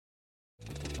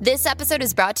This episode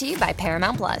is brought to you by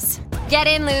Paramount Plus. Get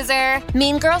in, loser!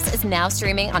 Mean Girls is now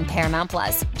streaming on Paramount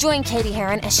Plus. Join Katie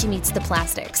Heron as she meets the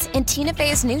plastics in Tina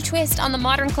Fey's new twist on the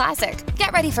modern classic.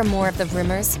 Get ready for more of the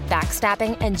rumors,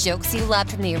 backstabbing, and jokes you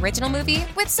loved from the original movie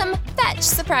with some fetch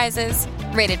surprises.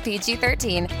 Rated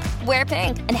PG-13. Wear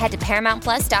pink and head to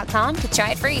ParamountPlus.com to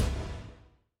try it free.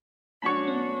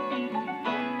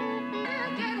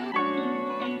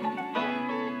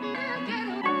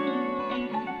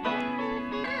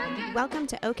 Welcome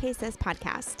to OK Sis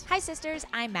Podcast. Hi, sisters.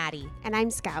 I'm Maddie. And I'm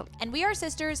Scout. And we are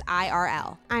sisters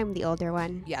IRL. I'm the older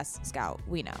one. Yes, Scout.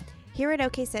 We know. Here at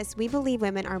OK Sis, we believe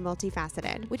women are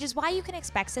multifaceted. Which is why you can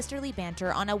expect sisterly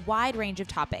banter on a wide range of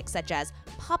topics such as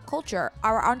pop culture,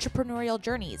 our entrepreneurial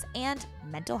journeys, and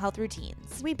mental health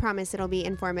routines. We promise it'll be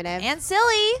informative. And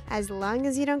silly. As long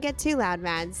as you don't get too loud,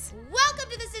 Mads. Welcome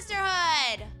to the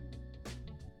sisterhood.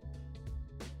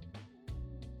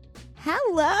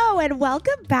 Hello and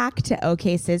welcome back to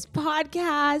OK Sis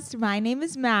Podcast. My name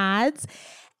is Mads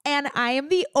and I am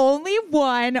the only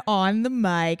one on the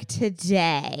mic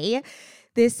today.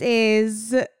 This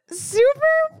is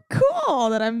super cool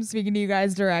that I'm speaking to you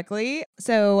guys directly.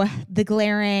 So the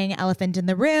glaring elephant in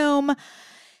the room,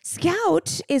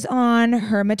 Scout is on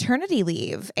her maternity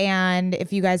leave. And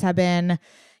if you guys have been,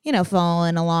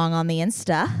 following along on the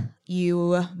Insta,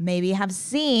 you maybe have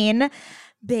seen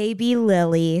baby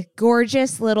Lily,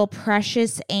 gorgeous little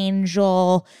precious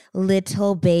angel,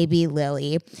 little baby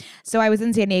Lily. So I was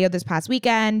in San Diego this past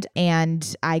weekend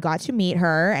and I got to meet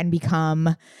her and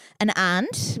become an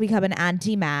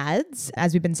Auntie Mads.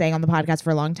 As we've been saying on the podcast for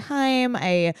a long time,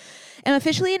 I am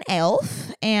officially an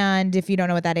elf. And if you don't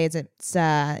know what that is, it's,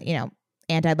 Aunt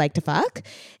I'd like to fuck.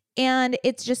 And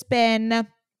it's just been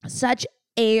such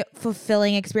a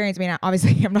fulfilling experience. I mean,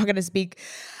 obviously I'm not going to speak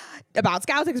about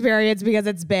Scout's experience because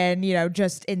it's been,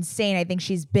 just insane. I think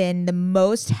she's been the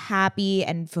most happy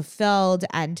and fulfilled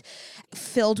and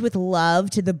filled with love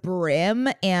to the brim.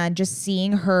 And just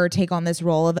seeing her take on this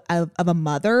role of a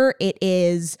mother, it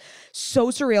is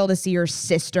so surreal to see your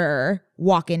sister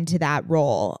walk into that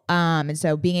role. And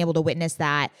so being able to witness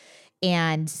that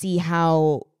and see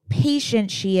how patient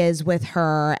she is with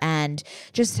her and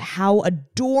just how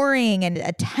adoring and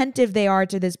attentive they are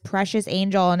to this precious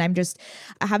angel. And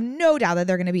I have no doubt that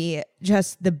they're going to be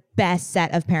just the best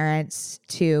set of parents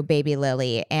to baby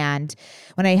Lily. And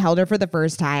when I held her for the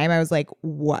first time, I was like,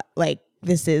 what? Like,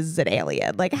 this is an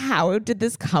alien. Like, how did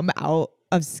this come out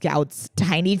of Scout's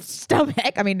tiny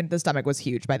stomach? I mean, the stomach was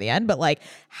huge by the end, but like,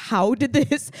 how did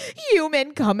this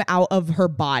human come out of her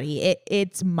body?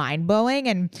 It's mind-blowing.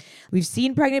 And we've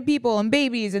seen pregnant people and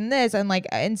babies and this and like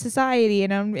in society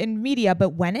and in media, but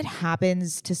when it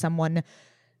happens to someone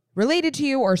related to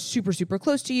you or super, super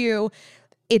close to you,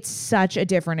 it's such a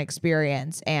different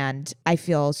experience. And I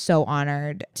feel so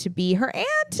honored to be her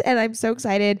aunt. And I'm so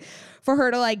excited for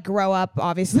her to like grow up,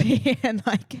 obviously, and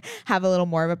like have a little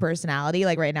more of a personality.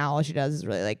 Like right now, all she does is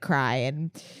really like cry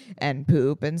and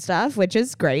poop and stuff, which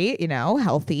is great,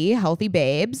 healthy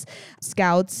babes.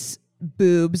 Scout's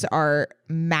boobs are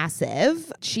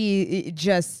massive.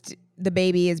 The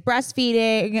baby is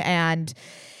breastfeeding and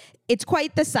it's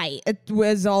quite the sight. It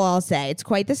was all I'll say. It's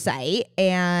quite the sight.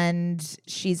 And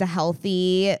she's a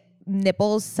healthy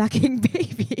nipple sucking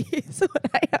baby is what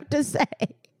I have to say.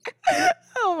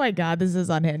 Oh my God, this is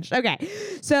unhinged. Okay,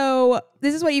 so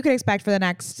this is what you can expect for the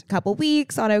next couple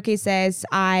weeks on OK Sis.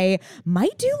 I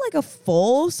might do like a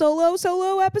full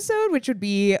solo episode, which would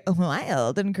be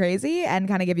wild and crazy and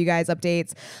kind of give you guys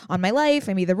updates on my life,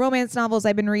 maybe the romance novels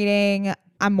I've been reading.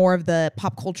 I'm more of the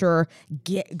pop culture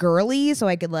girly, so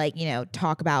I could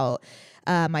talk about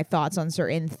my thoughts on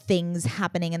certain things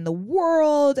happening in the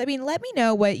world. I mean, let me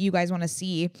know what you guys want to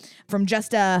see from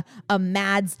just a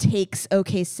Mads Takes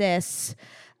OK Sis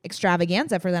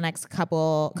extravaganza for the next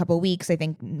couple weeks, I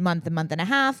think month and a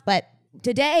half. But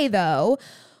today, though,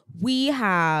 we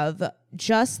have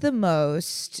just the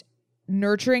most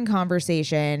nurturing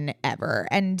conversation ever.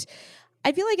 And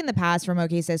I feel like in the past from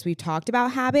OK Sis, we've talked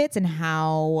about habits and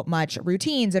how much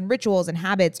routines and rituals and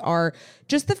habits are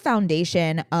just the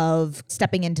foundation of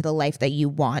stepping into the life that you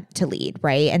want to lead,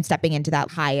 right? And stepping into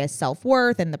that highest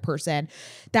self-worth and the person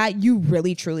that you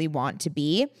really, truly want to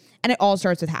be. And it all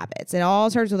starts with habits. It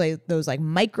all starts with like those like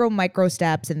micro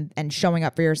steps and showing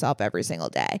up for yourself every single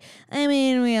day. I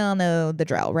mean, we all know the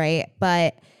drill, right?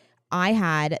 But I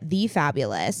had the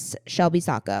fabulous Shelby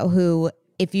Sacco, who,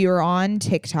 if you're on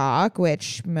TikTok,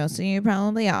 which most of you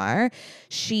probably are,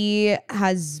 she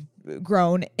has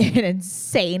grown an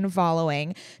insane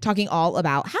following talking all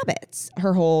about habits.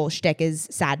 Her whole shtick is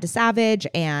Sad to Savage,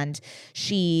 and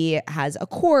she has a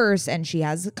course and she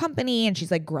has a company, and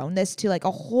she's like grown this to like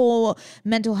a whole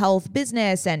mental health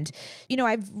business. And, you know,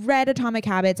 I've read Atomic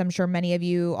Habits. I'm sure many of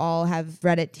you all have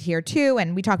read it here too.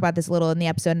 And we talk about this a little in the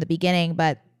episode in the beginning,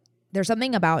 but there's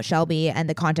something about Shelby and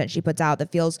the content she puts out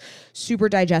that feels super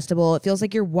digestible. It feels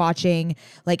like you're watching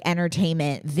like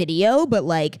entertainment video, but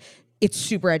like it's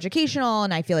super educational.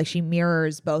 And I feel like she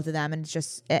mirrors both of them. And it's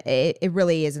just, it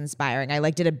really is inspiring. I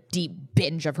like did a deep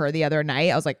binge of her the other night.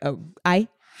 I was like, oh, I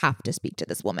have to speak to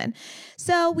this woman.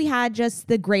 So we had just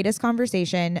the greatest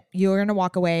conversation. You're going to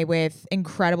walk away with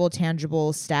incredible,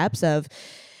 tangible steps of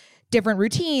different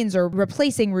routines or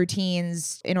replacing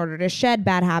routines in order to shed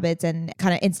bad habits and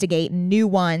kind of instigate new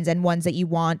ones and ones that you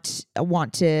want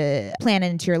to plan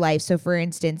into your life. So for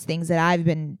instance, things that I've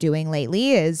been doing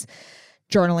lately is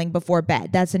journaling before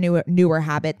bed. That's a newer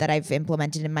habit that I've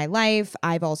implemented in my life.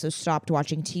 I've also stopped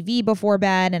watching TV before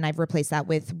bed, and I've replaced that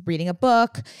with reading a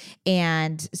book.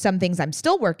 And some things I'm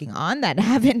still working on that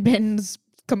haven't been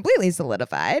completely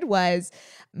solidified was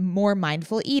more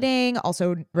mindful eating,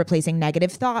 also replacing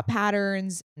negative thought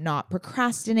patterns, not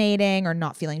procrastinating or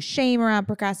not feeling shame around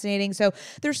procrastinating. So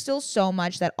there's still so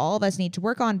much that all of us need to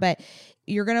work on, but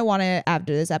you're going to want to,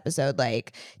 after this episode,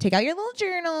 like take out your little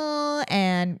journal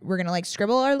and we're going to like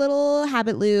scribble our little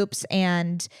habit loops.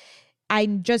 And I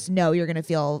just know you're going to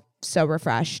feel so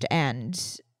refreshed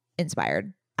and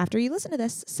inspired after you listen to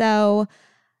this. So,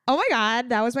 oh my God,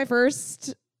 that was my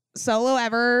first solo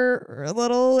ever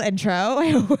little intro.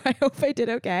 I hope I did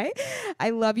okay.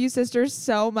 I love you sisters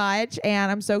so much, and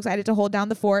I'm so excited to hold down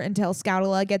the fort until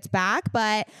Scoutala gets back.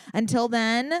 But until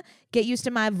then, get used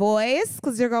to my voice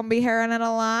because you're going to be hearing it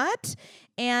a lot.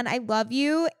 And I love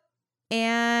you.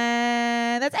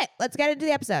 And that's it. Let's get into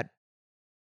the episode.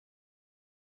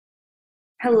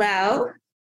 Hello?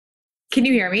 Can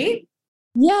you hear me?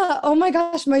 Yeah. Oh my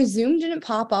gosh. My Zoom didn't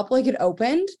pop up like it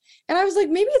opened. And I was like,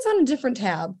 maybe it's on a different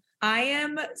tab. I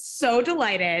am so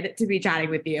delighted to be chatting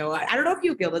with you. I don't know if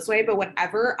you feel this way, but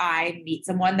whenever I meet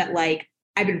someone that like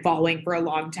I've been following for a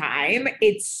long time,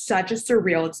 it's such a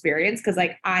surreal experience because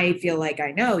like I feel like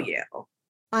I know you.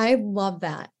 I love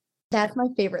that. That's my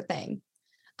favorite thing.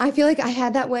 I feel like I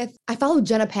had that I followed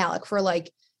Jenna Palak for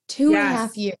like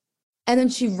 2.5 years. And then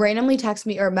she randomly texted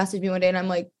me or messaged me one day and I'm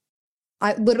like,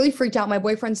 I literally freaked out. My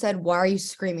boyfriend said, "Why are you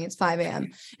screaming? It's 5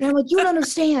 a.m." And I'm like, "You don't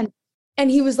understand."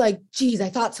 And he was like, "Geez, I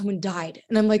thought someone died."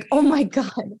 And I'm like, "Oh my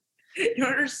God." You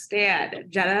don't understand.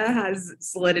 Jenna has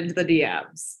slid into the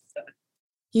DMs.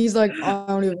 He's like, "I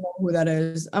don't even know who that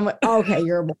is." I'm like, oh, "Okay,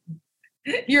 you're a boy."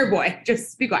 You're a boy.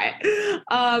 Just be quiet.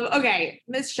 Okay,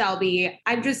 Miss Shelby,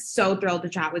 I'm just so thrilled to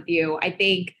chat with you. I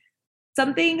think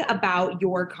something about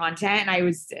your content,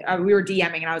 and we were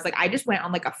DMing and I was like, I just went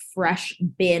on like a fresh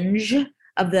binge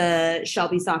of the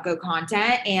Shelby Sacco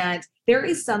content. And there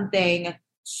is something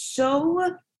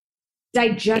so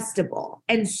digestible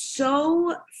and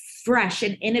so fresh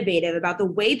and innovative about the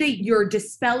way that you're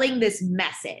dispelling this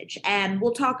message. And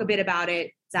we'll talk a bit about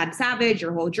it, Sad Savage,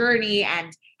 your whole journey,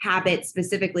 and habits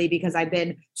specifically, because I've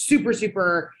been super,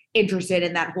 super interested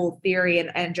in that whole theory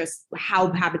and just how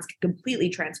habits can completely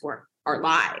transform our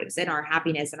lives and our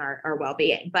happiness and our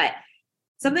well-being. But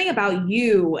something about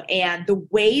you and the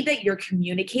way that you're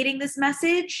communicating this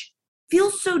message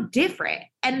feels so different.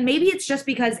 And maybe it's just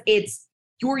because it's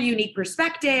your unique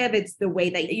perspective. It's the way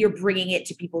that you're bringing it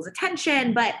to people's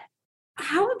attention. But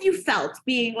how have you felt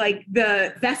being like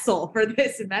the vessel for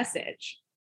this message?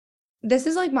 This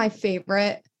is like my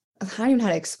favorite. I don't even know how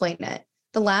to explain it.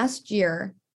 The last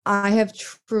year, I have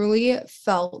truly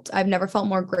I've never felt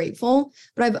more grateful,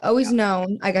 but I've always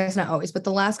known, I guess not always, but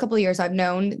the last couple of years I've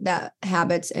known that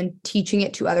habits and teaching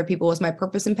it to other people was my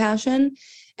purpose and passion.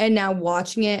 And now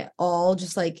watching it all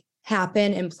just like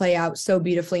happen and play out so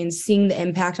beautifully and seeing the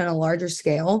impact on a larger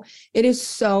scale, it is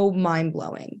so mind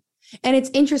blowing. And it's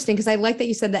interesting because I like that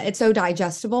you said that it's so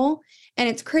digestible. And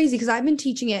it's crazy because I've been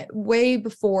teaching it way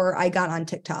before I got on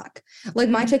TikTok. Like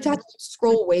my TikTok,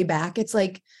 scroll way back. It's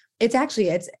like,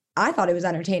 I thought it was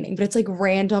entertaining, but it's like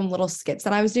random little skits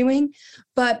that I was doing.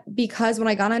 But because when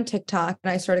I got on TikTok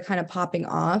and I started kind of popping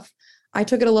off, I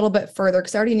took it a little bit further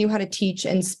because I already knew how to teach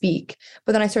and speak.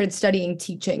 But then I started studying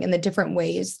teaching and the different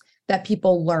ways that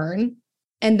people learn.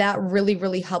 And that really,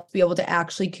 really helped be able to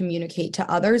actually communicate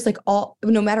to others. Like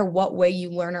no matter what way you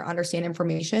learn or understand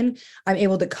information, I'm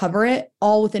able to cover it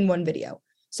all within one video.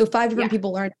 So 5 different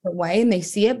people learn a different way and they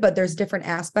see it, but there's different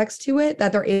aspects to it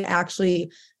that they're able to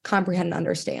actually comprehend and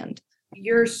understand.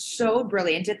 You're so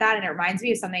brilliant at that. And it reminds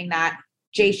me of something that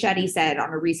Jay Shetty said on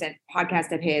a recent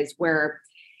podcast of his, where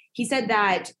he said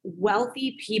that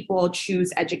wealthy people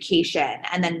choose education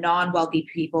and then non-wealthy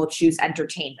people choose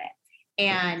entertainment.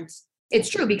 And it's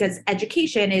true because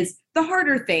education is the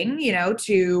harder thing,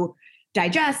 to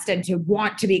digest and to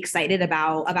want to be excited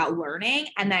about learning.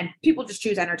 And then people just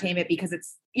choose entertainment because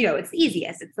it's, it's the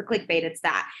easiest. It's the clickbait. It's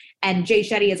that. And Jay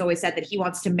Shetty has always said that he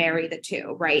wants to marry the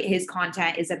two, right? His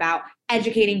content is about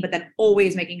educating, but then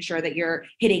always making sure that you're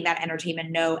hitting that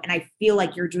entertainment note. And I feel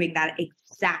like you're doing that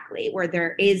exactly, where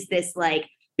there is this like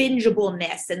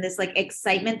bingeableness and this like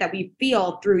excitement that we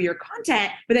feel through your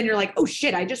content, but then you're like, oh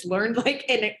shit, I just learned like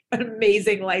an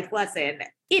amazing life lesson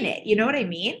in it. You know what I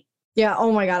mean? Yeah.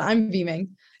 Oh my God. I'm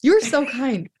beaming. You're so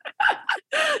kind.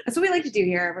 That's what we like to do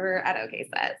here. We're at OK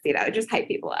Sis, just hype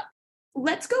people up.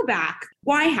 Let's go back.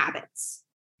 Why habits?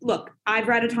 Look, I've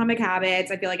read Atomic Habits.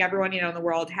 I feel like everyone, in the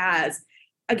world has.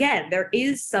 Again, there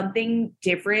is something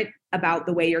different about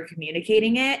the way you're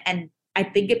communicating it. And I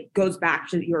think it goes back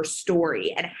to your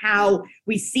story and how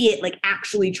we see it like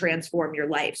actually transform your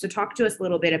life. So talk to us a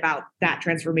little bit about that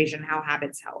transformation, how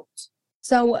habits helped.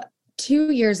 So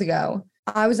 2 years ago,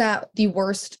 I was at the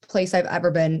worst place I've ever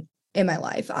been in my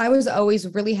life. I was always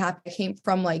really happy. I came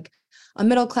from like a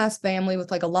middle-class family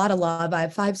with like a lot of love. I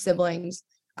have 5 siblings.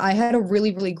 I had a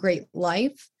really, really great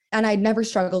life. And I'd never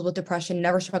struggled with depression,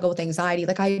 never struggled with anxiety.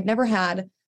 Like I had never had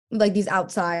like these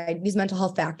mental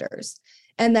health factors.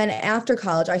 And then after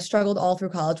college, I struggled all through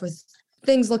college with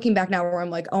things looking back now where I'm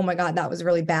like, oh my God, that was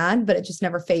really bad, but it just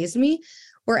never fazed me.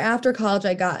 Where after college,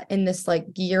 I got in this like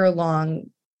year-long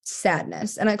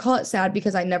sadness. And I call it sad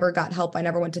because I never got help. I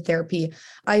never went to therapy.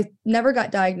 I never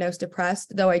got diagnosed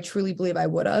depressed, though I truly believe I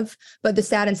would have. But the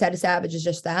sad and sad to savage is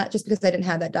just that. Just because I didn't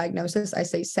have that diagnosis, I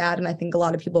say sad. And I think a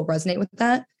lot of people resonate with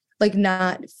that, like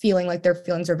not feeling like their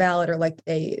feelings are valid or like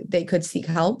they could seek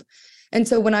help. And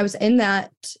so when I was in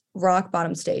that rock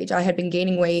bottom stage, I had been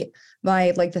gaining weight.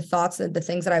 My like the thoughts, the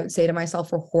things that I would say to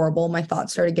myself were horrible. My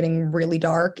thoughts started getting really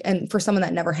dark. And for someone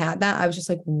that never had that, I was just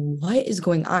like, what is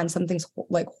going on? Something's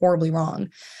like horribly wrong.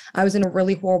 I was in a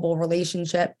really horrible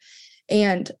relationship.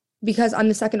 And because I'm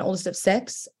the second oldest of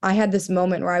 6, I had this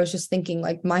moment where I was just thinking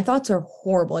like, my thoughts are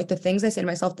horrible. Like the things I say to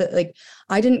myself that like,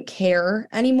 I didn't care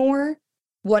anymore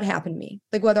what happened to me,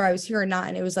 like whether I was here or not.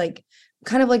 And it was like,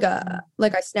 kind of like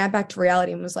I snapped back to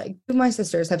reality and was like, 2 of my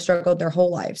sisters have struggled their whole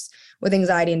lives with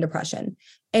anxiety and depression.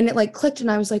 And it like clicked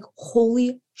and I was like,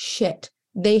 holy shit,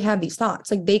 they have these thoughts.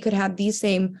 Like they could have these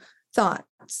same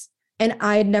thoughts. And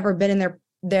I had never been in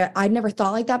there. I'd never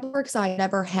thought like that before because I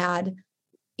never had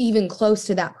even close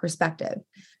to that perspective.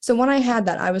 So when I had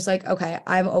that, I was like, okay,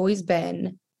 I've always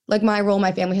been like my role in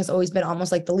my family has always been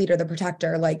almost like the leader, the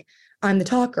protector, like I'm the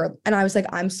talker. And I was like,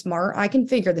 I'm smart. I can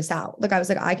figure this out. Like, I was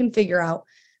like, I can figure out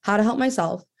how to help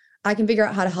myself. I can figure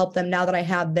out how to help them now that I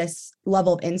have this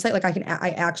level of insight. Like I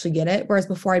actually get it. Whereas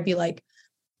before I'd be like,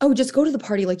 oh, just go to the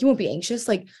party. Like you won't be anxious,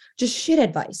 like just shit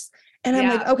advice. And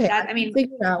I'm like, okay,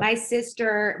 my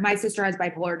sister has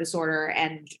bipolar disorder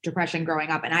and depression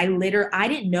growing up. And I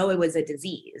didn't know it was a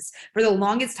disease. For the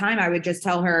longest time, I would just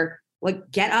tell her,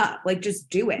 like, get up, like, just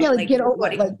do it. Yeah, like get over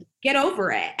it. Like, get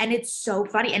over it. And it's so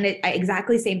funny. And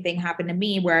exactly same thing happened to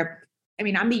me where, I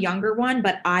mean, I'm the younger one,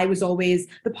 but I was always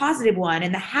the positive one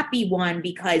and the happy one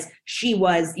because she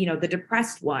was, the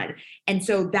depressed one. And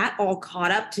so that all caught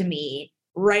up to me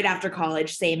right after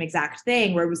college, same exact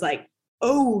thing where it was like,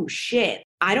 oh shit,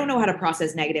 I don't know how to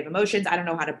process negative emotions. I don't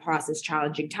know how to process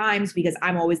challenging times because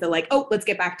I'm always the like, oh, let's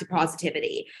get back to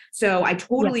positivity. So I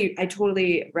totally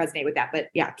resonate with that, but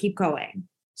yeah, keep going.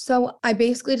 So I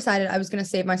basically decided I was going to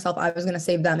save myself. I was going to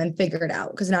save them and figure it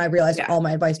out. Cause now I realized all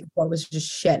my advice before was just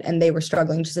shit and they were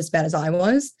struggling just as bad as I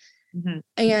was. Mm-hmm.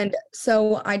 And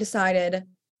so I decided,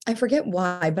 I forget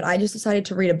why, but I just decided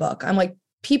to read a book. I'm like,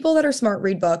 people that are smart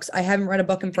read books. I haven't read a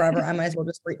book in forever. I might as well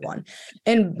just read one.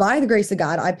 And by the grace of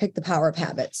God, I picked The Power of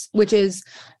Habits, which is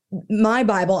my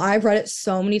Bible. I've read it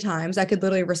so many times. I could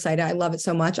literally recite it. I love it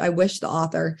so much. I wish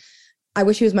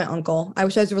he was my uncle. I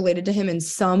wish I was related to him in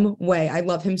some way. I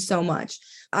love him so much.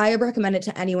 I recommend it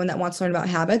to anyone that wants to learn about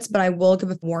habits, but I will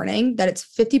give a warning that it's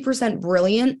 50%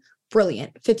 brilliant,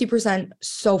 50%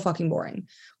 so fucking boring,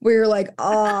 where you're like,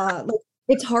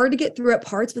 it's hard to get through at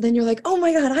parts, but then you're like, oh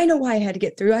my God, I know why I had to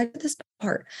get through. I did this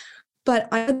part. But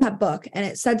I read that book and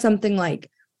it said something like,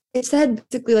 it said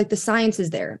basically like the science is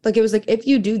there. Like it was like, if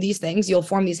you do these things, you'll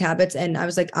form these habits. And I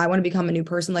was like, I want to become a new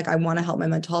person. Like I want to help my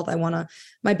mental health.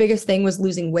 My biggest thing was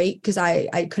losing weight because I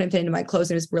couldn't fit into my clothes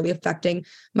and it was really affecting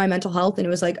my mental health. And it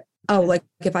was like, oh, like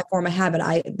if I form a habit,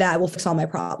 that will fix all my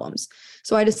problems.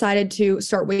 So I decided to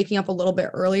start waking up a little bit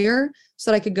earlier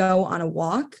so that I could go on a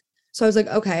walk. So I was like,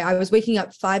 okay, I was waking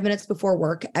up 5 minutes before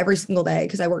work every single day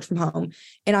because I worked from home,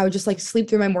 and I would just like sleep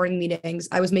through my morning meetings.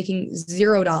 I was making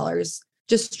 $0.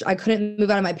 Just, I couldn't move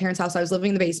out of my parents' house. I was living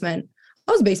in the basement.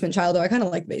 I was a basement child though. I kind of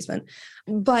liked the basement,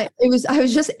 but I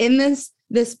was just in this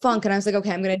funk, and I was like,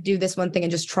 okay, I'm going to do this one thing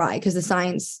and just try because the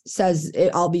science says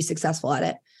I'll be successful at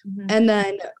it. Mm-hmm. And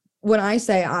then when I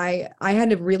say I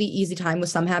had a really easy time with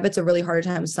some habits, a really harder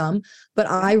time with some, but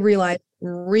I realized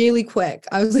really quick,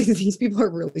 I was like, these people are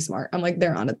really smart. I'm like,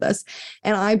 they're on at this.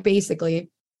 And I basically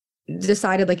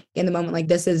decided like in the moment, like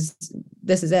this is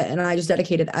it. And I just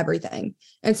dedicated everything.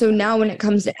 And so now when it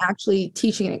comes to actually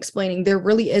teaching and explaining, there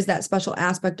really is that special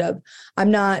aspect of, I'm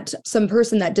not some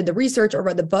person that did the research or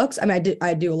read the books. I mean,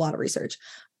 I do a lot of research,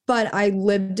 but I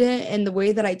lived it. And the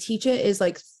way that I teach it is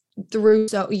like through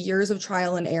years of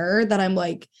trial and error, that I'm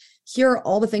like, here are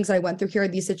all the things that I went through. Here are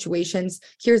these situations.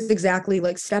 Here's exactly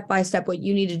like step by step what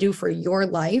you need to do for your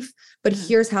life. But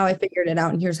here's how I figured it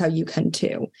out. And here's how you can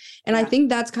too. And I think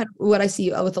that's kind of what I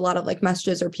see with a lot of like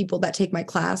messages or people that take my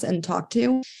class and talk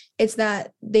to. It's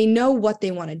that they know what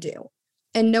they want to do.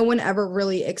 And no one ever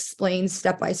really explains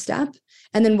step by step.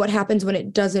 And then what happens when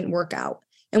it doesn't work out.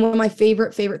 And one of my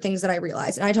favorite things that I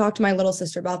realized, and I talk to my little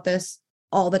sister about this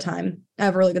all the time. I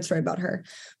have a really good story about her,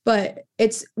 but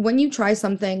it's when you try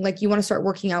something like you want to start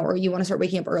working out or you want to start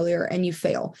waking up earlier and you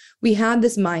fail. We have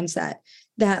this mindset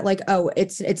that like, oh,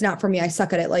 it's not for me. I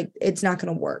suck at it. Like it's not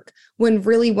going to work. When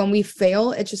really, when we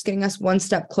fail, it's just getting us one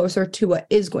step closer to what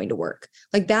is going to work.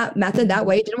 Like that method, that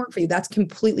way it didn't work for you. That's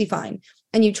completely fine.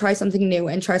 And you try something new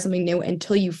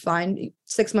until you find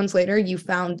 6 months later, you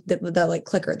found the like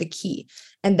clicker, the key.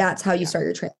 And that's how you start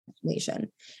your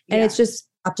transformation. And it's just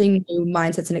adopting new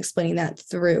mindsets and explaining that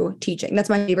through teaching. That's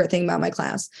my favorite thing about my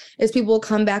class is people will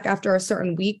come back after a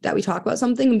certain week that we talk about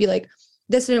something and be like,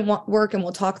 this didn't work, and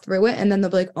we'll talk through it. And then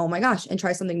they'll be like, oh my gosh, and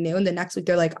try something new. And the next week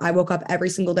they're like, I woke up every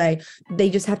single day.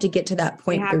 They just have to get to that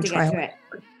point through trial.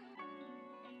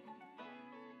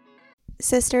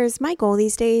 Sisters, my goal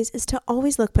these days is to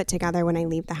always look put together when I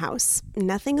leave the house.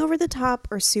 Nothing over the top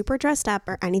or super dressed up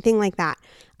or anything like that.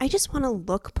 I just want to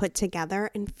look put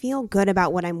together and feel good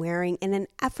about what I'm wearing in an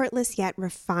effortless yet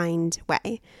refined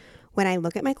way. When I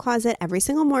look at my closet every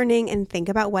single morning and think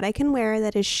about what I can wear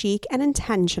that is chic and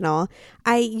intentional,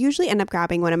 I usually end up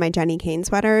grabbing one of my Jenni Kayne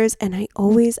sweaters, and I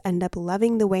always end up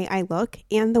loving the way I look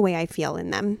and the way I feel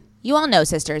in them. You all know,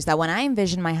 sisters, that when I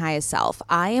envision my highest self,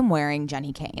 I am wearing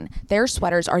Jenni Kayne. Their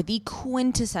sweaters are the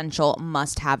quintessential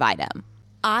must-have item.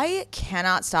 I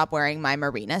cannot stop wearing my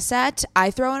Marina set. I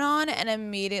throw it on and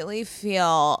immediately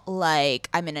feel like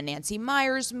I'm in a Nancy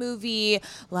Meyers movie,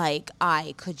 like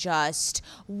I could just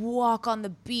walk on the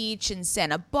beach in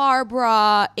Santa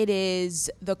Barbara. It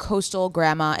is the coastal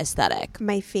grandma aesthetic.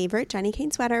 My favorite Jenni Kayne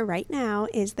sweater right now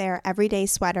is their everyday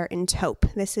sweater in taupe.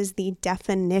 This is the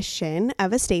definition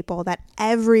of a staple that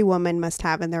every woman must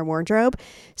have in their wardrobe.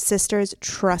 Sisters,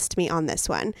 trust me on this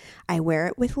one. I wear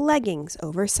it with leggings,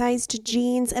 oversized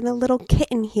jeans, and a little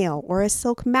kitten heel or a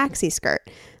silk maxi skirt.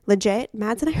 Legit,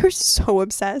 Mads and I are so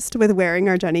obsessed with wearing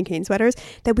our Jenni Kayne sweaters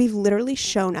that we've literally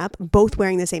shown up both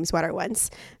wearing the same sweater once.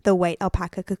 The white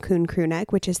alpaca cocoon crew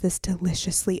neck, which is this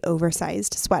deliciously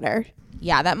oversized sweater.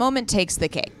 Yeah, that moment takes the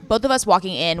cake. Both of us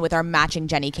walking in with our matching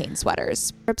Jenni Kayne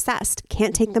sweaters. We're obsessed.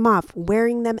 Can't take them off.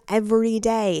 Wearing them every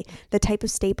day. The type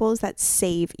of staples that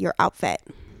save your outfit.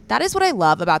 That is what I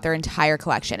love about their entire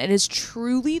collection. It is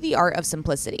truly the art of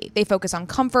simplicity. They focus on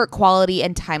comfort, quality,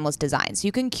 and timeless design, so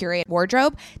you can curate a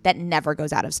wardrobe that never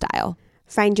goes out of style.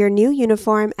 Find your new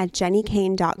uniform at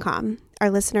jennikayne.com. Our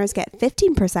listeners get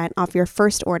 15% off your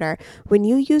first order when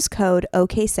you use code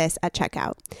OKSIS at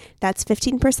checkout. That's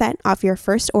 15% off your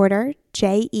first order,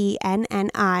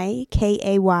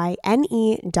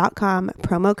 JENNIKAYNE.com,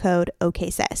 promo code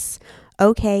OKSIS.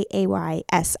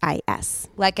 OKAYSIS.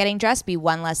 Let getting dressed be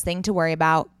one less thing to worry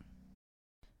about.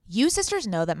 You sisters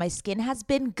know that my skin has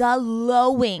been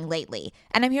glowing lately,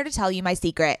 and I'm here to tell you my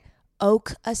secret.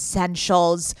 Oak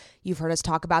Essentials. You've heard us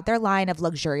talk about their line of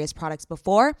luxurious products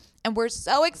before, and we're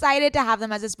so excited to have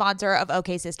them as a sponsor of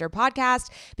OK Sister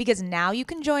Podcast because now you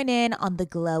can join in on the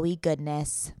glowy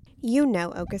goodness. You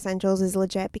know Oak Essentials is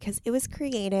legit because it was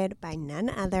created by none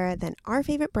other than our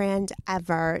favorite brand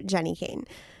ever, Jenni Kayne.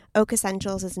 Oak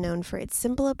Essentials is known for its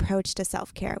simple approach to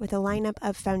self-care with a lineup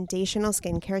of foundational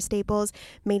skincare staples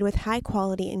made with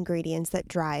high-quality ingredients that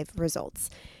drive results.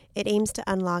 It aims to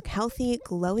unlock healthy,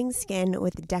 glowing skin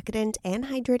with decadent and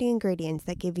hydrating ingredients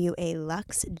that give you a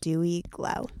luxe, dewy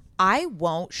glow. I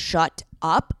won't shut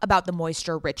up about the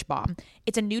Moisture Rich Balm.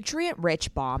 It's a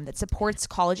nutrient-rich balm that supports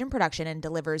collagen production and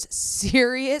delivers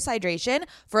serious hydration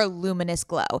for a luminous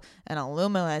glow. And a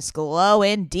luminous glow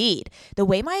indeed. The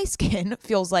way my skin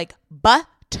feels like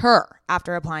butter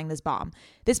after applying this balm.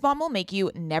 This balm will make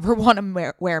you never want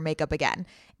to wear makeup again.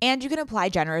 And you can apply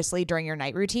generously during your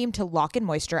night routine to lock in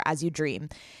moisture as you dream.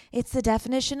 It's the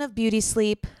definition of beauty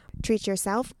sleep. Treat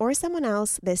yourself or someone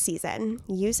else this season.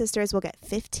 You sisters will get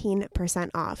 15%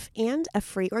 off and a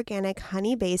free organic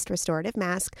honey-based restorative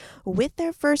mask with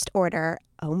their first order.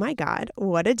 Oh my God,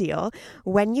 what a deal.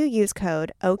 When you use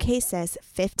code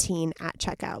OKSIS15 at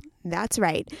checkout. That's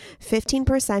right,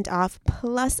 15% off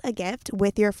plus a gift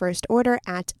with your first order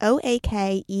at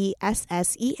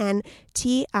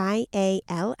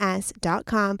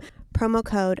OAKESSENTIALS.com. Promo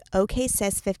code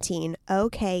OKSIS15,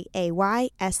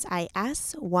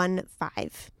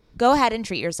 OKAYSIS15. Go ahead and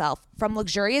treat yourself. From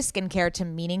luxurious skincare to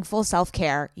meaningful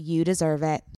self-care, you deserve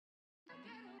it.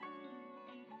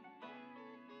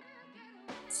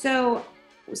 So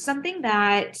something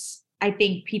that I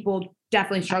think people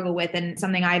definitely struggle with, and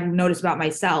something I've noticed about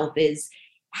myself, is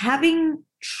having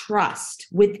trust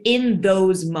within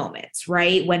those moments,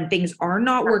 right? When things are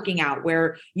not working out,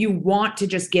 where you want to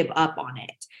just give up on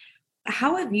it.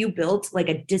 How have you built like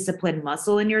a discipline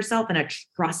muscle in yourself and a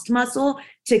trust muscle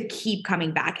to keep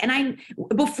coming back? And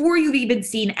before you've even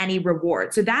seen any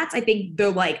reward. So that's, I think, the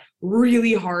like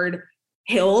really hard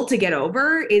hill to get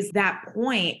over, is that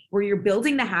point where you're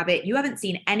building the habit. You haven't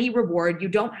seen any reward. You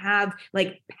don't have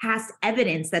like past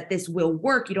evidence that this will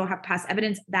work. You don't have past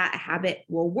evidence that a habit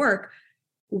will work.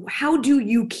 How do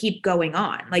you keep going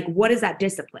on? Like, what is that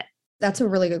discipline? That's a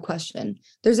really good question.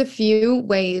 There's a few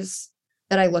ways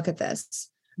that I look at this,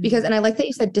 because, and I like that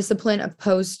you said discipline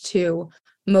opposed to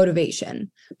motivation,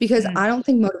 because I don't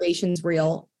think motivation's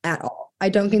real at all. I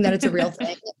don't think that it's a real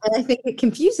thing. And I think it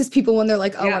confuses people when they're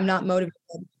like, oh, I'm not motivated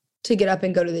to get up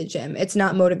and go to the gym. It's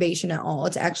not motivation at all.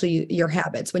 It's actually your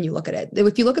habits when you look at it.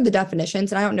 If you look at the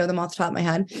definitions, and I don't know them off the top of my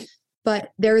head,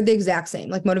 but they're the exact same.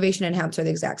 Like motivation and habits are the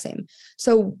exact same.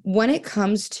 So when it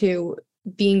comes to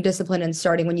being disciplined and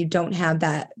starting when you don't have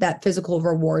that physical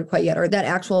reward quite yet, or that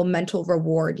actual mental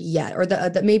reward yet, or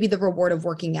the maybe the reward of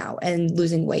working out and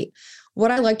losing weight,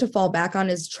 what I like to fall back on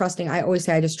is trusting. I always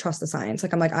say I just trust the science.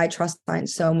 Like I trust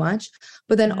science so much.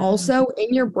 But then also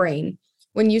in your brain,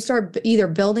 when you start either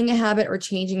building a habit or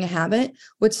changing a habit,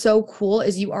 what's so cool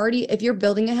is if you're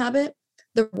building a habit,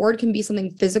 the reward can be something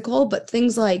physical, but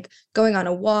things like going on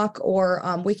a walk or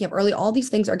waking up early, all these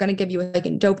things are going to give you like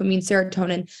dopamine,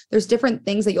 serotonin. There's different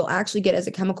things that you'll actually get as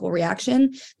a chemical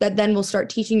reaction that then will start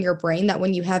teaching your brain that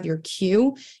when you have your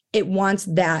cue, it wants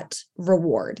that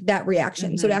reward, that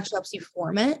reaction. So it actually helps you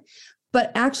form it.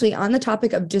 But actually, on the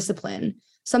topic of discipline,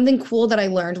 something cool that I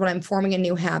learned when I'm forming a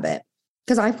new habit,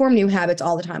 because I form new habits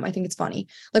all the time. I think it's funny.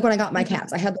 Like when I got my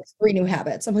cats, I had like 3 new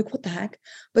habits. I'm like, what the heck?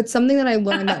 But something that I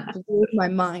learned that blew my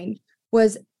mind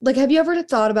was like, have you ever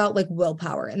thought about like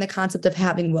willpower and the concept of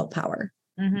having willpower?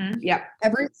 Yeah.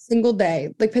 Every single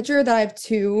day, like picture that I have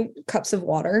 2 cups of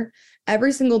water.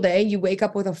 Every single day you wake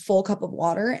up with a full cup of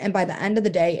water, and by the end of the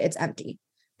day, it's empty.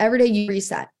 Every day you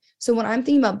reset. So when I'm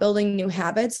thinking about building new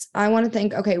habits, I want to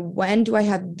think, okay, when do I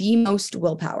have the most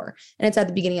willpower? And it's at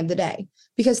the beginning of the day,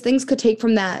 because things could take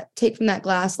from that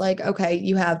glass. Like, okay,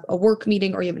 you have a work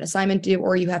meeting or you have an assignment due,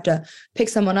 or you have to pick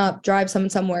someone up, drive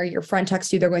someone somewhere, your friend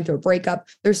texts you, they're going through a breakup.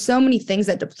 There's so many things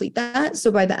that deplete that.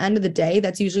 So by the end of the day,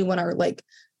 that's usually when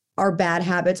our bad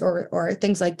habits or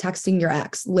things like texting your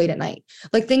ex late at night,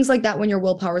 like things like that, when your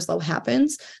willpower is low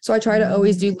happens. So I try to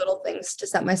always do little things to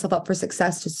set myself up for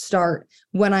success to start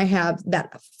when I have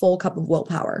that full cup of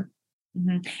willpower.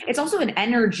 It's also an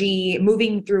energy,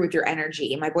 moving through with your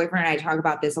energy. My boyfriend and I talk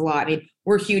about this a lot. I mean,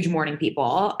 we're huge morning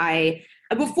people.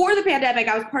 Before the pandemic,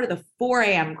 I was part of the 4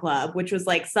 a.m. club, which was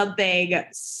like something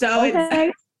so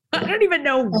insane. I don't even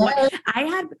know what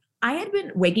I had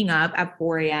been waking up at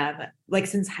 4 a.m. like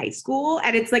since high school.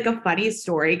 And it's like a funny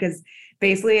story, because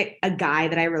basically a guy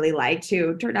that I really liked,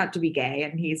 who turned out to be gay,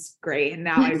 and he's great. And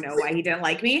now I know why he didn't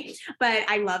like me, but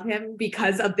I love him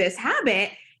because of this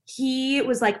habit. He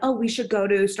was like, oh, we should go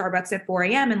to Starbucks at 4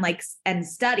 a.m. and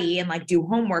study and like do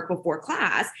homework before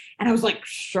class. And I was like,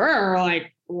 sure,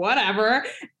 like whatever.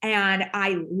 And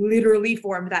I literally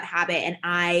formed that habit,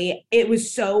 and it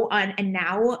was so and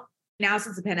now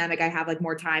since the pandemic, I have like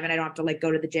more time and I don't have to like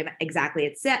go to the gym exactly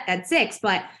at 6,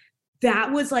 but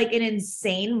that was like an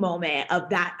insane moment of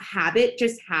that habit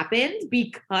just happened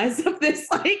because of this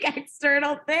like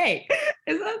external thing.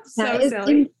 Isn't that so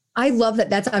silly? I love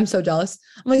that. I'm so jealous.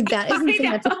 I'm like, that is I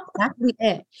insane. That's know. exactly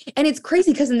it. And it's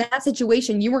crazy because in that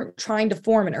situation, you weren't trying to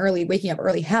form an early waking up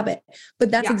early habit,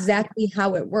 but that's Yeah. exactly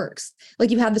how it works. Like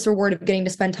you have this reward of getting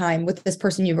to spend time with this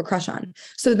person you have a crush on.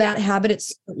 So that habit,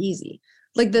 it's so easy.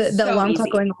 Like the So alarm clock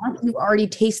easy. going off, you already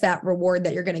taste that reward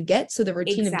that you're going to get. So the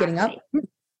routine of getting up, Exactly.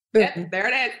 Yep, boom. there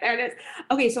it is. There it is.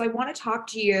 Okay, so I want to talk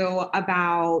to you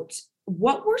about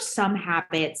what were some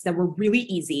habits that were really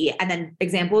easy and then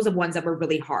examples of ones that were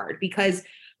really hard because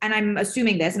and I'm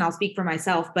assuming this and I'll speak for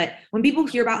myself, but when people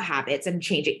hear about habits and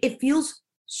changing, it feels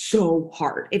so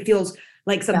hard. It feels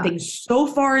like something so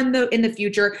far in the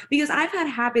future because I've had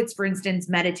habits, for instance,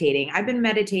 meditating. I've been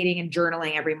meditating and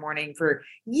journaling every morning for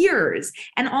years.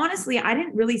 And honestly, I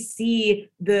didn't really see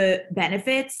the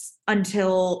benefits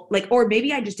until like, or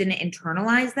maybe I just didn't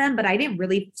internalize them, but I didn't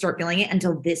really start feeling it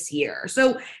until this year.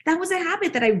 So that was a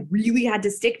habit that I really had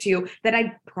to stick to that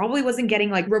I probably wasn't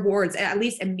getting like rewards, at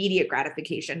least immediate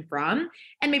gratification from.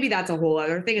 And maybe that's a whole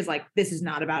other thing is like, this is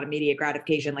not about immediate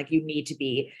gratification. Like you need to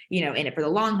be, in it for the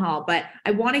long haul. But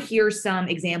I want to hear some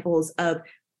examples of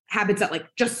habits that like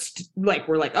just like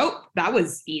we're like, oh, that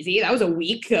was easy. That was a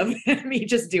week of me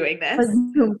just doing this.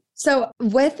 So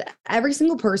with every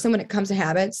single person, when it comes to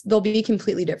habits, they'll be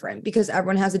completely different because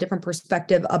everyone has a different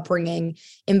perspective, upbringing,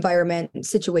 environment,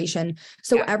 situation.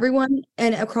 So everyone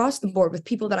and across the board with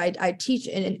people that I teach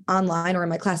in online or in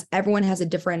my class, everyone has a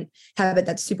different habit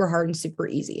that's super hard and super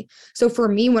easy. So for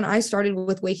me, when I started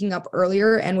with waking up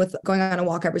earlier and with going on a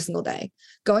walk every single day,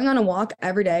 going on a walk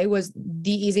every day was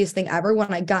the easiest thing ever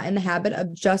when I got in the habit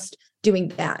of just doing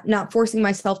that, not forcing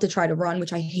myself to try to run,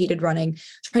 which I hated running,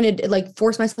 trying to like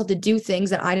force myself to do things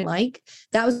that I didn't like.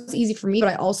 That was easy for me, but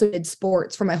I also did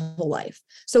sports for my whole life.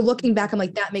 So looking back, I'm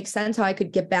like, that makes sense how I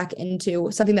could get back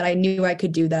into something that I knew I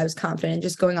could do, that I was confident in,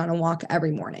 just going on a walk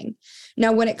every morning.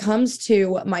 Now, when it comes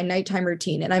to my nighttime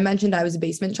routine, and I mentioned I was a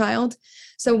basement child.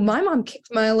 So my mom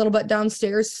kicked my little butt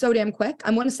downstairs so damn quick.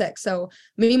 I'm 1 of 6. So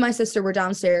me and my sister were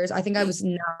downstairs. I think I was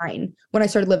 9 when I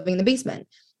started living in the basement.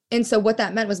 And so what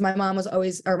that meant was my mom was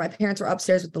always, or my parents were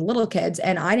upstairs with the little kids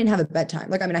and I didn't have a bedtime.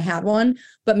 Like, I mean, I had one,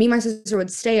 but me and my sister would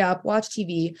stay up, watch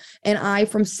TV. And I,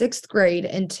 from 6th grade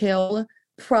until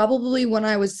probably when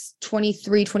I was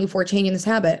 23, 24, changing this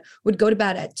habit, would go to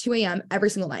bed at 2 a.m. every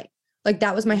single night. Like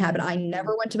that was my habit. I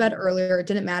never went to bed earlier. It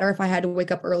didn't matter if I had to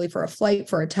wake up early for a flight,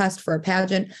 for a test, for a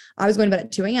pageant. I was going to bed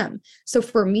at 2 a.m. So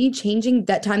for me, changing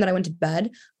that time that I went to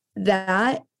bed,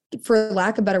 that, for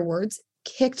lack of better words,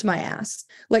 kicked my ass,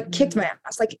 kicked my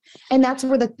ass. And that's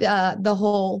where the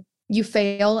whole you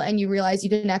fail and you realize you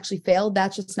didn't actually fail,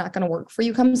 that's just not going to work for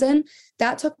you comes in.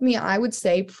 That took me, I would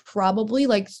say, probably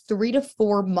like 3 to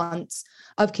 4 months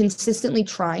of consistently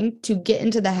trying to get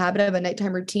into the habit of a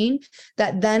nighttime routine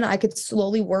that then I could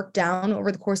slowly work down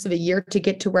over the course of a year to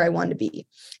get to where I wanted to be.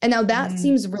 And now that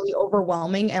seems really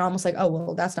overwhelming and almost like, oh,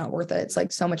 well, that's not worth it. It's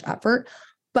like so much effort.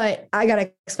 But I got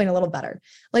to explain a little better.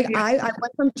 I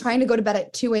went from trying to go to bed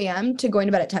at 2 a.m. to going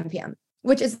to bed at 10 p.m.,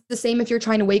 which is the same if you're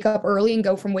trying to wake up early and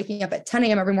go from waking up at 10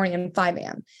 a.m. every morning and 5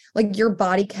 a.m. Like your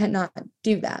body cannot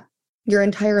do that. Your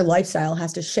entire lifestyle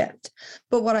has to shift.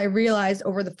 But what I realized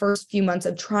over the first few months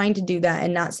of trying to do that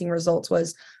and not seeing results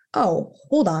was, oh,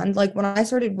 hold on. Like when I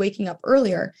started waking up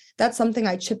earlier, that's something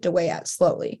I chipped away at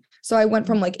slowly. So I went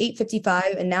from like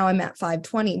 8:55 and now I'm at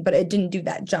 5:20, but it didn't do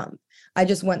that jump. I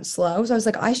just went slow. So I was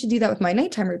like, I should do that with my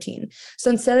nighttime routine. So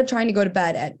instead of trying to go to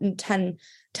bed at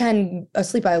 10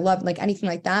 asleep by 11, like anything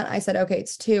like that, I said, okay,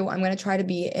 it's 2. I'm going to try to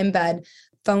be in bed,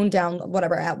 phone down,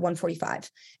 whatever, at 1:45.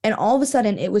 And all of a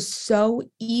sudden it was so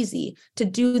easy to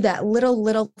do that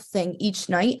little thing each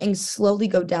night and slowly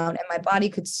go down. And my body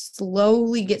could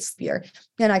slowly get sleepier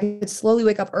and I could slowly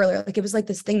wake up earlier. Like it was like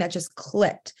this thing that just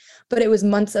clicked, but it was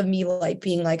months of me like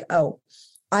being like, oh,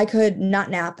 I could not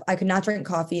nap. I could not drink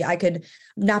coffee. I could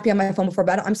not be on my phone before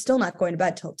bed. I'm still not going to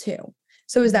bed till 2.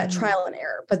 So it was that trial and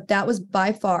error, but that was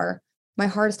by far my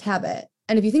hardest habit.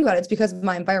 And if you think about it, it's because of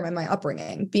my environment, my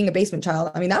upbringing, being a basement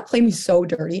child. I mean, that played me so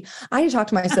dirty. I had to talk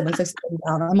to my siblings like sitting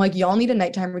down. I'm like, y'all need a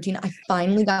nighttime routine. I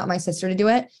finally got my sister to do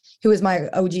it, who was my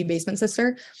OG basement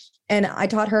sister. And I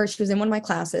taught her, she was in one of my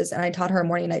classes and I taught her a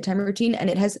morning and nighttime routine and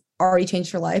it has already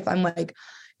changed her life. I'm like,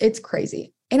 it's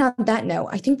crazy. And on that note,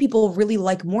 I think people really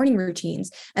like morning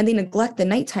routines and they neglect the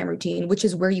nighttime routine, which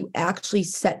is where you actually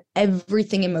set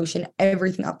everything in motion,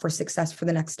 everything up for success for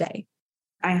the next day.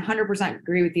 I 100%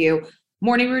 agree with you.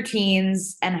 Morning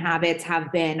routines and habits have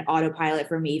been autopilot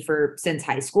for me since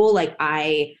high school. Like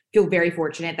I feel very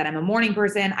fortunate that I'm a morning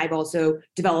person. I've also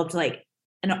developed like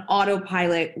an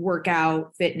autopilot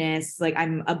workout fitness. Like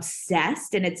I'm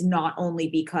obsessed. And it's not only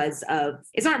because of,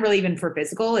 it's not really even for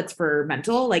physical, it's for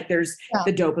mental. Like there's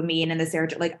the dopamine and the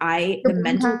serotonin, like the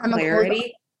mental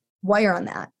clarity. Wire on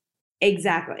that.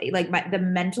 Exactly. Like the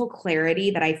mental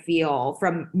clarity that I feel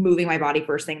from moving my body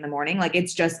first thing in the morning, like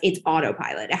it's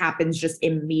autopilot. It happens just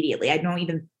immediately. I don't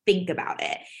even think about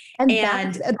it. And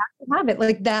that's a habit,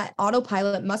 like that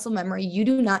autopilot muscle memory. You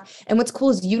do not, and what's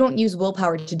cool is you don't use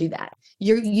willpower to do that.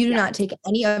 You do not take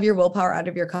any of your willpower out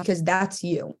of your cup because that's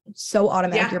you. So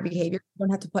automatic your behavior. You don't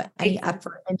have to put any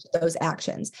effort into those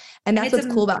actions. And that's what's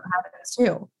cool about habits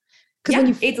too. Because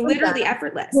when it's literally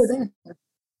effortless.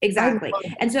 Exactly.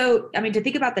 And so, I mean, to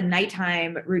think about the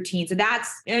nighttime routine. So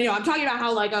that's, I'm talking about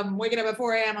how like I'm waking up at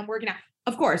 4 a.m. I'm working out.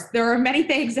 Of course, there are many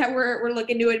things that we're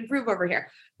looking to improve over here.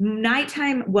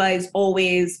 Nighttime was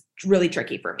always really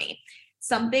tricky for me.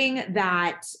 Something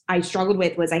that I struggled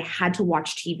with was I had to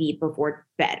watch TV before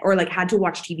bed, or like had to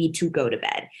watch TV to go to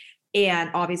bed.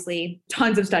 And obviously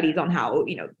tons of studies on how,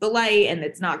 the light and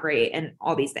it's not great and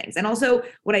all these things. And also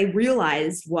what I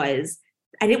realized was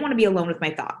I didn't want to be alone with my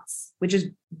thoughts, which is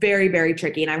very, very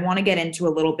tricky. And I want to get into a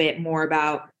little bit more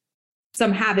about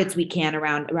some habits we can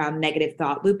around negative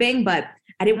thought looping, but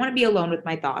I didn't want to be alone with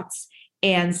my thoughts.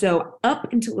 And so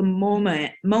up until the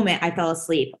moment I fell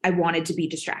asleep, I wanted to be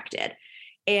distracted.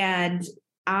 And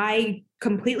I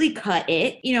completely cut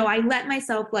it. I let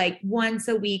myself like once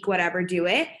a week, whatever, do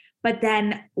it. But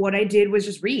then what I did was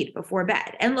just read before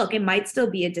bed. And look, it might still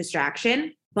be a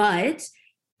distraction, but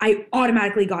I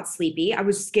automatically got sleepy. I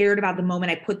was scared about the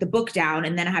moment I put the book down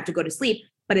and then I have to go to sleep,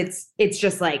 but it's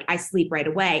just like I sleep right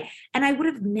away. And I would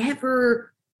have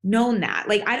never known that.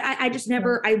 Like I just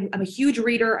never, I'm a huge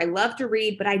reader. I love to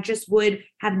read, but I just would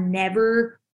have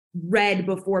never read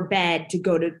before bed to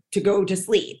go to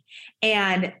sleep.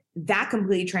 And that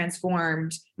completely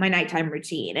transformed my nighttime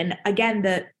routine. And again,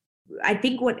 I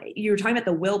think what you were talking about,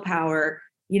 the willpower,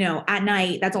 at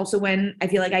night, that's also when I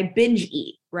feel like I binge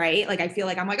eat, right? Like I feel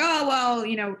like I'm like, oh, well,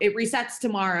 it resets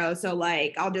tomorrow. So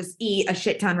like, I'll just eat a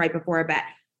shit ton right before bed.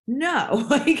 No,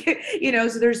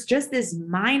 so there's just this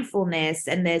mindfulness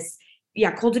and this,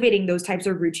 cultivating those types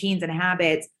of routines and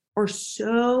habits are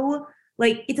so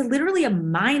like, it's literally a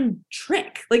mind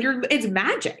trick. Like it's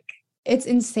magic. It's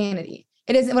insanity.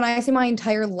 It is. When I say my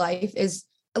entire life is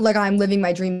like I'm living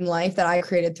my dream life that I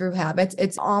created through habits,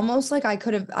 it's almost like I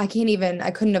couldn't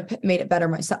have made it better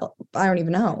myself. I don't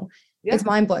even know. Yeah. It's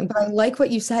mind blowing. But I like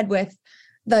what you said with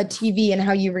the TV and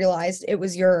how you realized it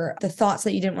was the thoughts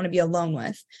that you didn't want to be alone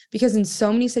with. Because in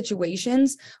so many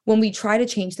situations, when we try to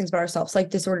change things about ourselves,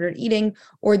 like disordered eating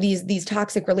or these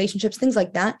toxic relationships, things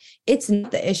like that, it's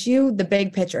not the issue, the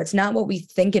big picture. It's not what we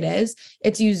think it is.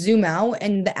 It's you zoom out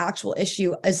and the actual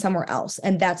issue is somewhere else.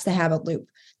 And that's the habit loop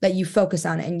that you focus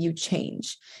on and you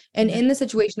change. And in the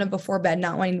situation of before bed,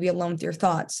 not wanting to be alone with your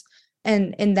thoughts,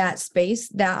 and in that space,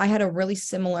 that I had a really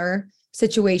similar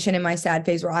situation in my sad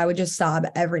phase where I would just sob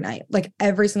every night. Like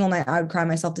every single night I would cry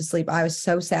myself to sleep. I was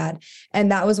so sad.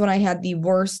 And that was when I had the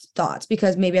worst thoughts,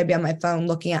 because maybe I'd be on my phone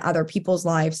looking at other people's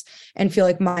lives and feel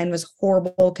like mine was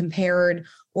horrible compared,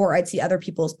 or I'd see other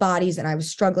people's bodies and I was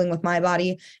struggling with my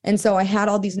body. And so I had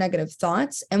all these negative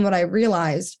thoughts. And what I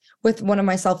realized with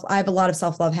I have a lot of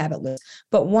self-love habit loops,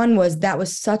 but one was that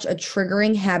was such a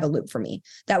triggering habit loop for me.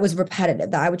 That was repetitive,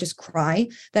 that I would just cry,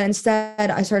 that instead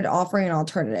I started offering an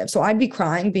alternative. So I'd be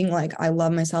crying, being like, I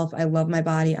love myself. I love my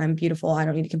body. I'm beautiful. I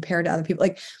don't need to compare to other people.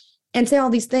 And say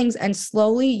all these things. And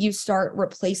slowly you start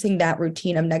replacing that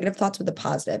routine of negative thoughts with a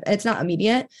positive. And it's not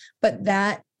immediate, but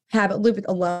that habit loop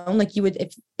alone, like you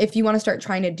would, if you want to start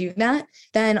trying to do that,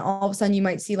 then all of a sudden you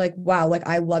might see like, wow, like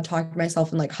I love talking to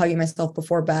myself and like hugging myself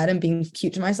before bed and being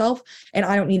cute to myself, and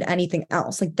I don't need anything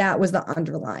else. Like that was the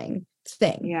underlying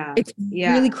thing. Yeah. It's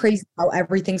really crazy how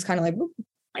everything's kind of like, whoop.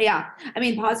 Yeah. I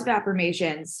mean, positive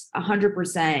affirmations,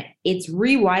 100%, it's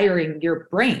rewiring your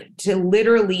brain to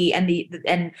literally,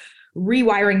 and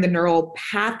rewiring the neural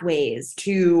pathways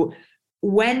to,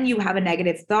 when you have a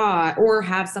negative thought or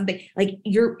have something, like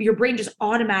your brain just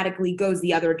automatically goes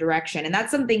the other direction. And that's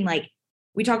something like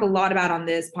we talk a lot about on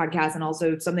this podcast, and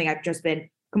also something I've just been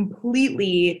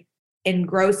completely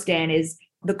engrossed in is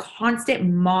the constant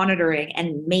monitoring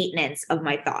and maintenance of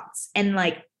my thoughts. And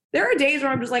like, there are days where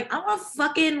I'm just like, I want to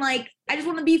fucking like, I just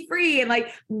want to be free. And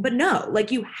like, but no, like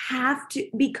you have to,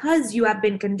 because you have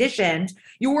been conditioned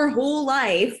your whole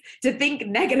life to think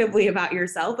negatively about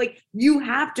yourself. Like you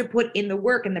have to put in the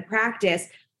work and the practice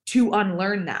to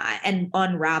unlearn that and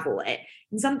unravel it.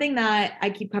 And something that I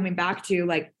keep coming back to,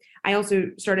 like I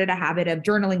also started a habit of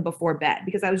journaling before bed,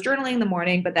 because I was journaling in the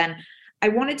morning, but then I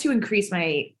wanted to increase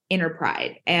my inner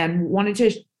pride and wanted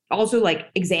to also like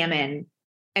examine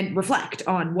and reflect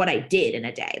on what I did in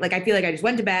a day. Like, I feel like I just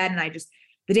went to bed and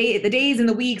the days and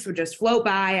the weeks would just float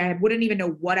by. I wouldn't even know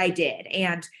what I did.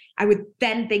 And I would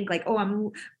then think like,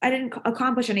 oh, I didn't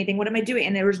accomplish anything. What am I doing?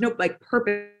 And there was no like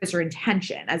purpose or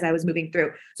intention as I was moving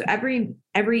through. So every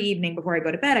evening before I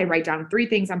go to bed, I write down 3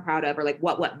 things I'm proud of, or like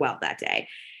what went well that day.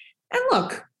 And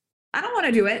look, I don't want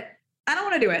to do it.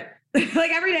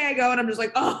 Like every day I go and I'm just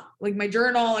like, oh, like my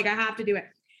journal, like I have to do it.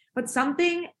 But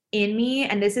something in me,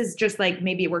 and this is just like,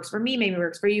 maybe it works for me, maybe it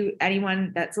works for you,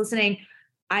 anyone that's listening.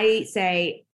 I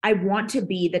say, I want to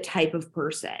be the type of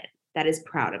person that is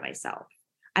proud of myself.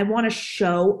 I want to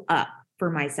show up for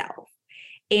myself.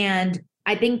 And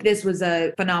I think this was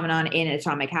a phenomenon in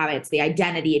Atomic Habits, the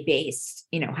identity-based,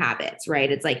 habits, right?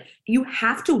 It's like, you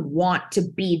have to want to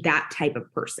be that type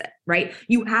of person, right?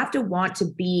 You have to want to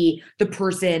be the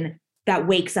person that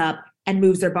wakes up and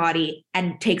moves their body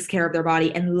and takes care of their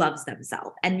body and loves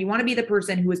themselves. And you want to be the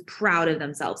person who is proud of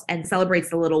themselves and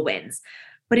celebrates the little wins.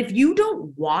 But if you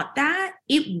don't want that,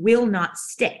 it will not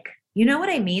stick. You know what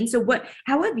I mean? So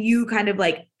how have you kind of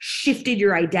like shifted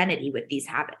your identity with these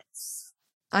habits?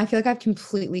 I feel like I've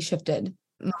completely shifted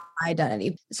my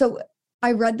identity. So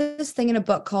I read this thing in a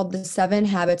book called The 7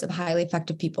 Habits of Highly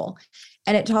Effective People.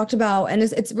 And it talked about, and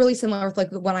it's really similar with like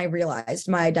when I realized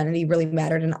my identity really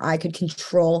mattered and I could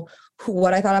control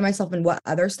what I thought of myself and what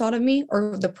others thought of me,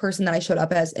 or the person that I showed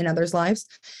up as in others' lives.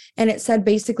 And it said,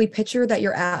 basically, picture that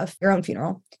you're at your own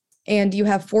funeral and you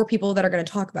have 4 people that are going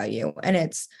to talk about you. And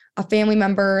it's a family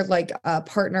member, like a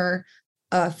partner,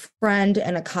 a friend,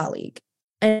 and a colleague.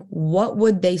 And what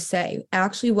would they say?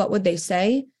 Actually, what would they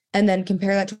say? And then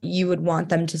compare that to what you would want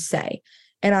them to say.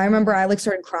 And I remember I like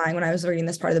started crying when I was reading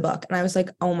this part of the book. And I was like,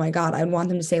 oh my God, I'd want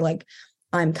them to say like,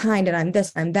 I'm kind and I'm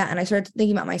this, I'm that. And I started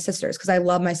thinking about my sisters because I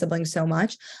love my siblings so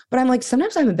much. But I'm like,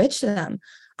 sometimes I'm a bitch to them.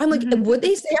 I'm like, would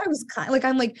they say I was kind? Like,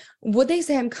 I'm like, would they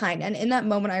say I'm kind? And in that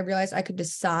moment, I realized I could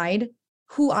decide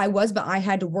who I was, but I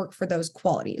had to work for those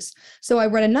qualities. So I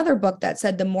read another book that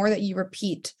said the more that you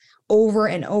repeat over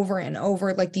and over and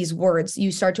over, like these words,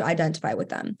 you start to identify with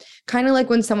them. Kind of like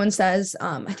when someone says,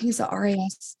 I think it's the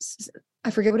RAS, I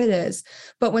forget what it is,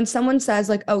 but when someone says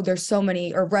like, oh, there's so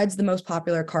many, or red's the most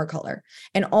popular car color.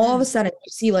 And all of a sudden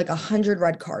you see like 100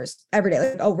 red cars every day,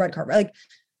 like, oh, red car. Like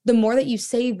the more that you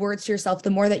say words to yourself, the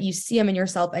more that you see them in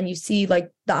yourself and you see like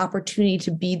the opportunity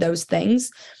to be those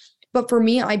things. But for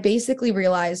me, I basically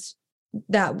realized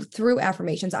that through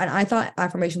affirmations, and I thought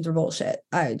affirmations were bullshit.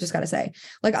 I just got to say,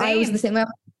 like, I was the same way.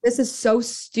 This is so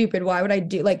stupid. Why would I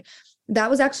do like, that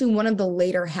was actually one of the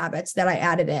later habits that I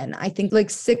added in, I think like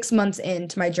 6 months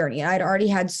into my journey. I'd already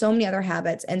had so many other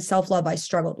habits and self-love I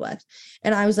struggled with.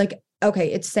 And I was like,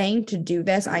 okay, it's saying to do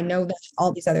this. I know that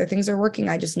all these other things are working.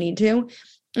 I just need to.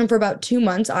 And for about 2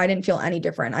 months, I didn't feel any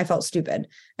different. I felt stupid.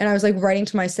 And I was like writing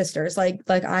to my sisters, like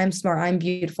I'm smart, I'm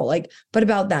beautiful, like, but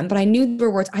about them. But I knew there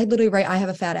were words. I'd literally write, I have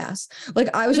a fat ass.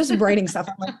 Like I was just writing stuff.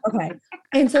 I'm like, okay.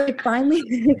 And so like, finally,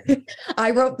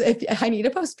 I wrote, if I need to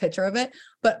post a picture of it,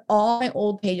 but all my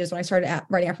old pages when I started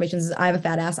writing affirmations is I have a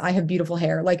fat ass, I have beautiful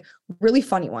hair, like really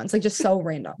funny ones, like just so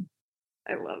random.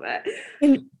 I love it.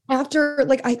 And after,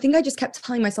 like, I think I just kept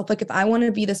telling myself, like, if I want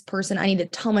to be this person, I need to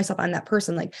tell myself I'm that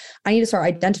person. Like, I need to start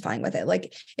identifying with it.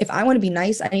 Like, if I want to be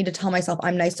nice, I need to tell myself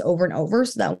I'm nice over and over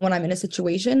so that when I'm in a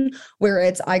situation where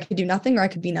it's, I could do nothing or I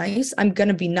could be nice, I'm going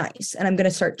to be nice. And I'm going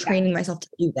to start training myself to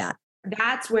do that.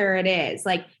 That's where it is.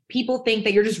 Like people think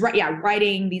that you're just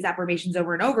writing these affirmations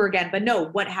over and over again. But no,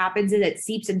 what happens is it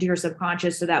seeps into your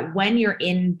subconscious so that when you're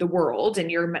in the world and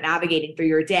you're navigating through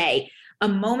your day, a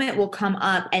moment will come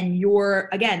up and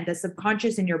the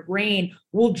subconscious in your brain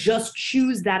will just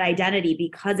choose that identity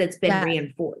because it's been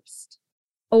reinforced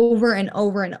over and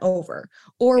over and over.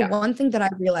 Or one thing that I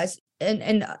realized,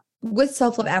 and with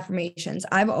self-love affirmations,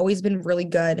 I've always been really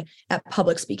good at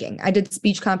public speaking. I did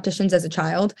speech competitions as a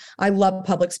child. I love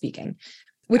public speaking,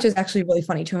 which is actually really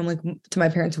funny too. I'm like, to my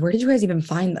parents, where did you guys even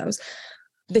find those?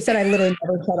 They said I literally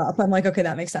never shut up. I'm like, okay,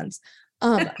 that makes sense.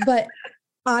 But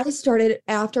I started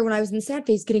after when I was in the sad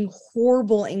phase getting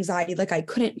horrible anxiety. Like I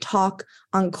couldn't talk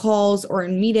on calls or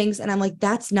in meetings. And I'm like,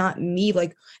 that's not me.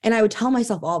 Like, and I would tell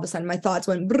myself all of a sudden, my thoughts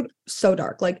went so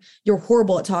dark. Like you're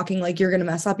horrible at talking. Like you're going to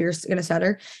mess up. You're going to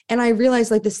stutter. And I realized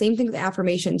like the same thing with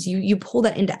affirmations, you pull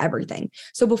that into everything.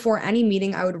 So before any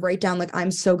meeting, I would write down, like,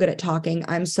 I'm so good at talking.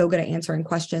 I'm so good at answering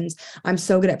questions. I'm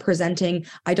so good at presenting.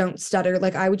 I don't stutter.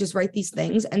 Like I would just write these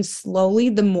things. And slowly,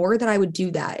 the more that I would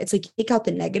do that, it's like take out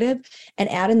the negative and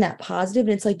add in that positive,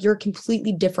 and it's like you're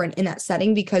completely different in that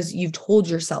setting because you've told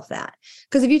yourself that.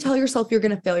 Because if you tell yourself you're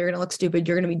going to fail, you're going to look stupid,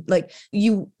 you're going to be like,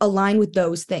 you align with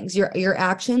those things, your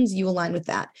actions, you align with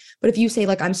that. But if you say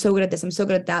like, I'm so good at this, I'm so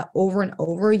good at that over and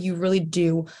over, you really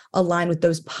do align with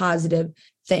those positive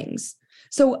things.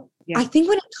 So I think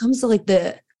when it comes to like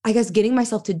I guess getting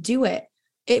myself to do it,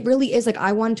 it really is like,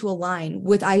 I wanted to align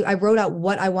with, I wrote out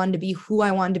what I wanted to be, who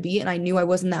I wanted to be. And I knew I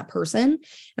wasn't that person. And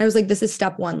I was like, this is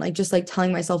step one, like just like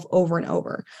telling myself over and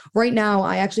over. Right now,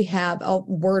 I actually have a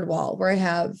word wall where I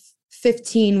have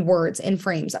 15 words in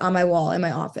frames on my wall in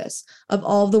my office of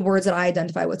all of the words that I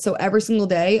identify with. So every single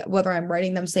day, whether I'm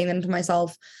writing them, saying them to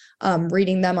myself,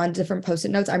 reading them on different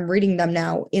Post-it notes, I'm reading them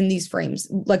now in these frames,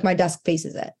 like my desk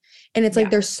faces it. And it's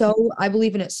like, I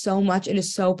believe in it so much. It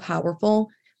is so powerful.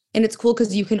 And it's cool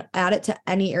because you can add it to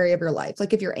any area of your life.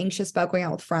 Like if you're anxious about going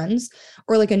out with friends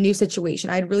or like a new situation.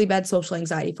 I had really bad social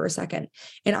anxiety for a second.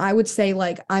 And I would say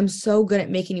like, I'm so good at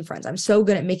making new friends. I'm so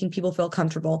good at making people feel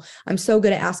comfortable. I'm so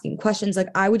good at asking questions. Like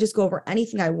I would just go over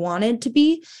anything I wanted to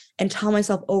be and tell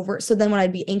myself over. So then when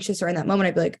I'd be anxious or in that moment,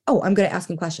 I'd be like, oh, I'm good at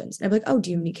asking questions. And I'd be like, oh,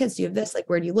 do you have any kids? Do you have this? Like,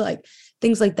 where do you live? Like,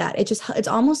 things like that. It's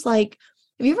almost like,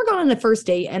 have you ever gone on a first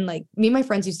date and like me and my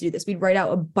friends used to do this? We'd write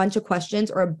out a bunch of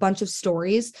questions or a bunch of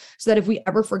stories so that if we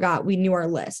ever forgot, we knew our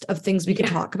list of things we could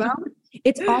talk about.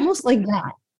 It's almost like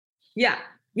that. Yeah.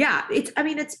 Yeah.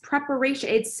 It's preparation.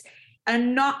 It's a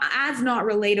not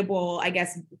relatable, I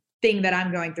guess, thing that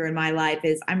I'm going through in my life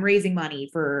is I'm raising money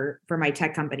for my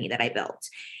tech company that I built.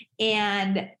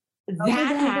 And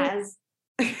that has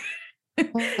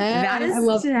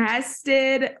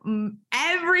tested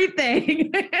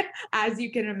everything as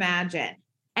you can imagine.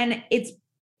 And it's,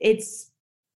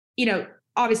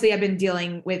 obviously I've been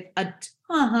dealing with a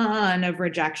ton of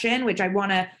rejection, which I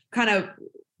want to kind of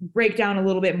break down a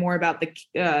little bit more about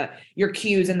your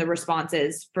cues and the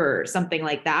responses for something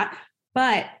like that.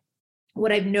 But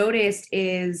what I've noticed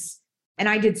is, and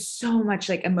I did so much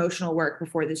like emotional work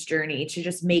before this journey to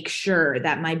just make sure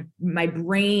that my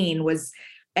brain was,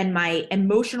 and my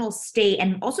emotional state,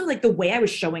 and also like the way I was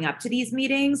showing up to these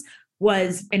meetings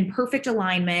was in perfect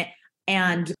alignment.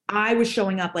 And I was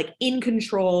showing up like in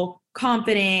control,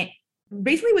 confident,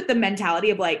 basically with the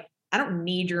mentality of like, I don't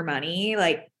need your money.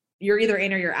 Like you're either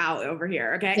in or you're out over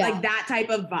here. Okay. Yeah. Like that type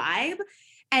of vibe.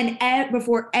 And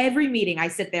before every meeting I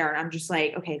sit there and I'm just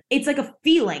like, okay, it's like a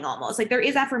feeling almost like there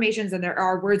is affirmations and there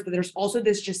are words, but there's also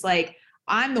this just like,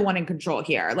 I'm the one in control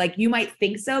here. Like you might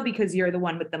think so because you're the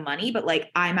one with the money, but like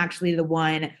I'm actually the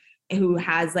one who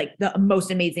has like the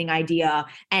most amazing idea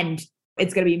and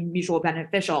it's going to be mutual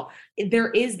beneficial.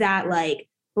 There is that like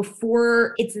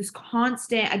before it's this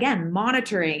constant, again,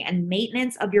 monitoring and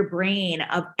maintenance of your brain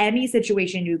of any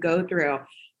situation you go through.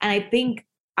 And I think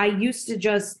I used to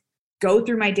just go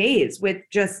through my days with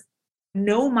just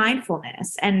no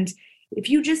mindfulness. And if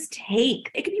you just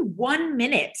take, it could be 1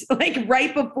 minute, like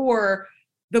right before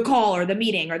the call or the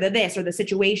meeting or the this or the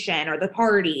situation or the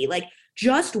party, like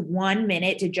just 1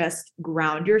 minute to just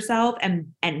ground yourself and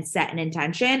set an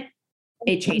intention,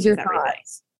 it changes everything.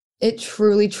 It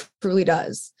truly, truly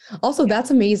does. Also,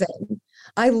 that's amazing.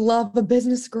 I love a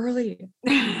business girly.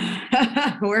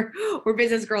 We're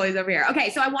business girlies over here. Okay,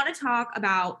 so I want to talk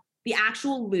about the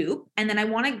actual loop, and then I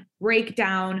want to break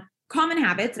down common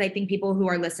habits that I think people who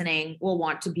are listening will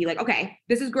want to be like, okay,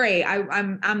 this is great.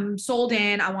 I'm sold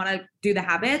in. I want to do the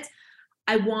habits.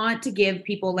 I want to give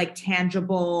people like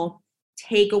tangible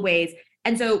takeaways.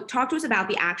 And so talk to us about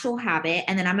the actual habit.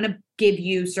 And then I'm going to give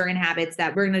you certain habits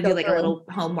that we're going to do like a little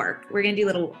homework. We're going to do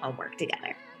a little homework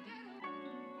together.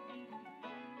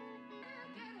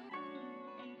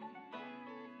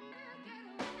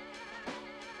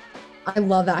 I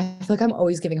love that. I feel like I'm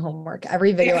always giving homework.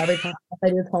 Every video, every podcast I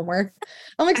do with homework.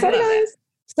 I'm excited, guys.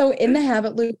 So in the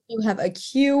habit loop, you have a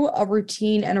cue, a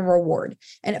routine, and a reward.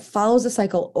 And it follows the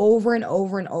cycle over and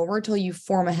over and over until you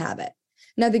form a habit.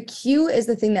 Now, the cue is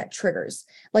the thing that triggers.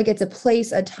 Like it's a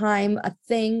place, a time, a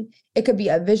thing. It could be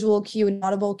a visual cue, an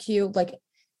audible cue. Like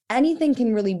anything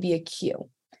can really be a cue.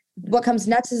 What comes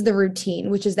next is the routine,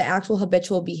 which is the actual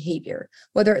habitual behavior,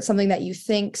 whether it's something that you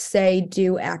think, say,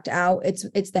 do, act out,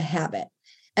 it's the habit.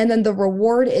 And then the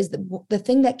reward is the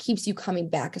thing that keeps you coming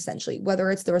back, essentially,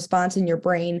 whether it's the response in your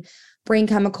brain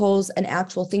chemicals, an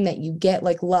actual thing that you get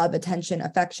like love, attention,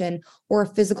 affection, or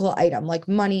a physical item like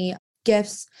money,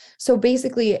 gifts. So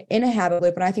basically in a habit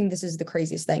loop, and I think this is the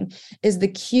craziest thing, is the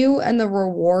cue and the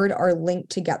reward are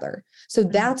linked together. So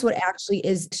that's what actually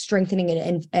is strengthening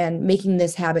it and making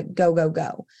this habit go, go,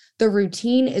 go. The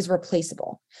routine is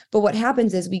replaceable. But what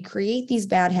happens is we create these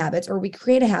bad habits, or we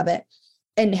create a habit,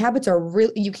 and habits are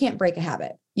really, you can't break a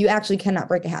habit. You actually cannot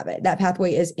break a habit. That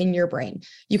pathway is in your brain.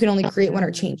 You can only create one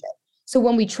or change it. So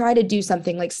when we try to do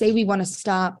something, like say we want to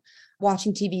stop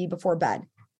watching TV before bed,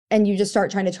 and you just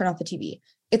start trying to turn off the TV,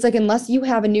 it's like, unless you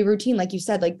have a new routine, like you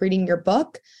said, like reading your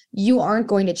book, you aren't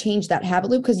going to change that habit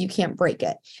loop because you can't break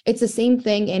it. It's the same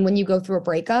thing. And when you go through a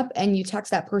breakup and you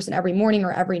text that person every morning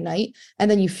or every night,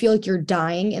 and then you feel like you're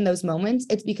dying in those moments,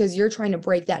 it's because you're trying to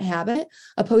break that habit,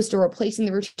 opposed to replacing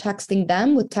the texting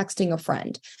them with texting a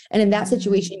friend. And in that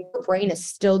situation, your brain is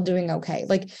still doing okay.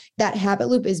 Like that habit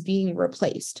loop is being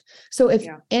replaced. So if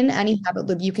in any habit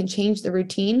loop, you can change the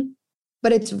routine.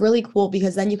 But it's really cool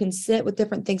because then you can sit with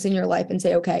different things in your life and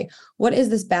say, okay, what is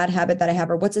this bad habit that I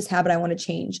have? Or what's this habit I want to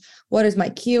change? What is my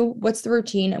cue? What's the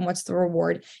routine? And what's the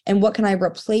reward? And what can I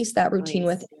replace that routine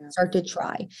with and start to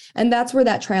try? And that's where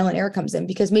that trial and error comes in,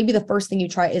 because maybe the first thing you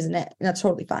try isn't it. And that's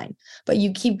totally fine. But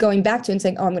you keep going back to it and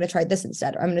saying, oh, I'm going to try this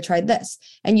instead, or I'm going to try this.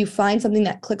 And you find something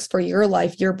that clicks for your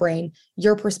life, your brain,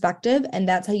 your perspective. And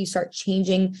that's how you start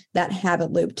changing that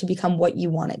habit loop to become what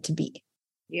you want it to be.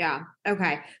 Yeah.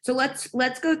 Okay. So let's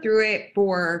go through it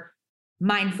for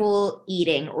mindful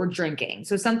eating or drinking.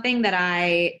 So something that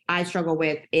I struggle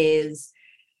with is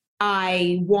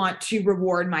I want to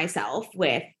reward myself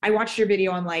with, I watched your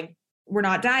video on like, we're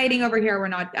not dieting over here. We're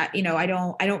not, I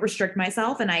don't restrict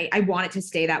myself, and I want it to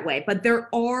stay that way. But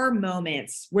there are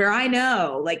moments where I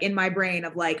know, like in my brain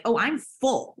of like, oh, I'm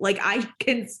full. Like I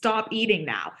can stop eating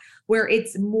now, where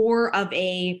it's more of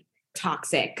a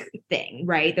toxic thing,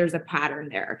 right? There's a pattern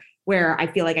there where I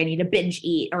feel like I need to binge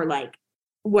eat or like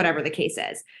whatever the case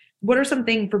is. What are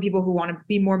something for people who want to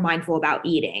be more mindful about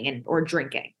eating and or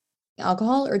drinking?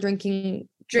 Alcohol or drinking?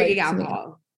 Drinking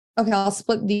alcohol. Okay, I'll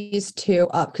split these two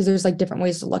up because there's like different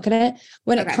ways to look at it.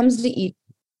 When it comes to eat,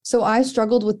 so I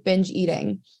struggled with binge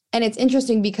eating. And it's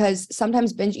interesting because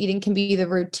sometimes binge eating can be the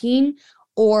routine,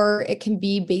 or it can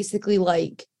be basically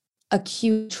like a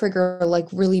cue trigger, like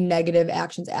really negative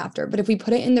actions after. But if we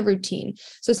put it in the routine,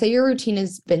 so say your routine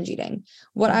is binge eating,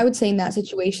 what I would say in that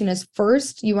situation is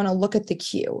first, you want to look at the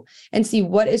cue and see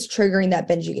what is triggering that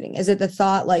binge eating. Is it the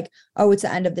thought like, oh, it's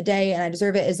the end of the day and I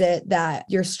deserve it? Is it that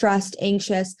you're stressed,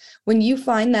 anxious? When you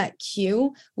find that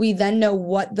cue, we then know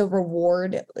what the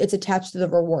reward, it's attached to the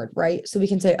reward, right? So we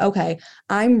can say, okay,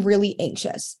 I'm really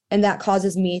anxious and that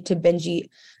causes me to binge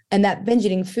eat. And that binge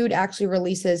eating food actually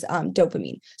releases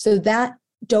dopamine. So that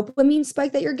dopamine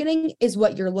spike that you're getting is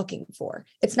what you're looking for.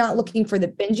 It's not looking for the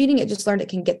binge eating. It just learned it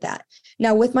can get that.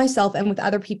 Now with myself and with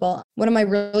other people, one of my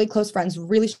really close friends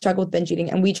really struggled with binge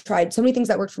eating. And we tried so many things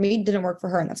that worked for me, didn't work for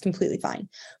her. And that's completely fine.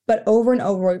 But over and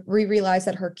over, we realized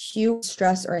that her cue was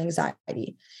stress or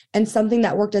anxiety. And something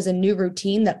that worked as a new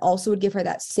routine that also would give her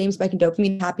that same spike in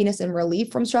dopamine, happiness, and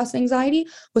relief from stress and anxiety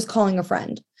was calling a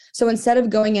friend. So instead of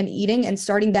going and eating and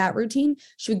starting that routine,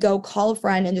 she would go call a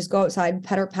friend and just go outside,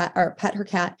 pet her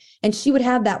cat, and she would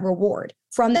have that reward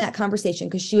from that conversation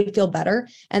because she would feel better.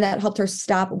 And that helped her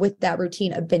stop with that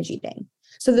routine of binge eating.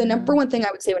 So the number one thing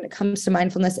I would say when it comes to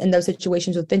mindfulness in those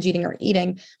situations with binge eating or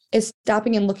eating is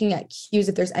stopping and looking at cues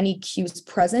if there's any cues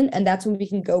present. And that's when we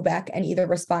can go back and either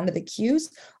respond to the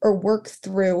cues or work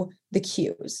through the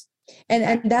cues.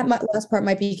 And that last part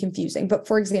might be confusing. But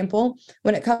for example,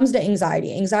 when it comes to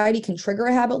anxiety can trigger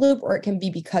a habit loop or it can be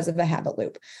because of a habit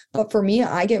loop. But for me,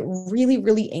 I get really,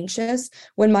 really anxious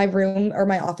when my room or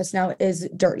my office now is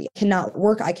dirty. I cannot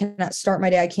work. I cannot start my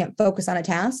day. I can't focus on a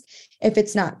task if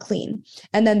it's not clean.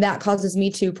 And then that causes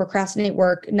me to procrastinate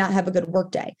work, not have a good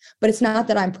work day. But it's not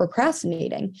that I'm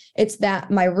procrastinating. It's that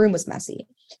my room was messy.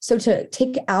 So to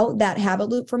take out that habit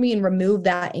loop for me and remove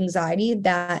that anxiety,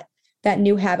 that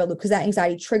new habit loop, because that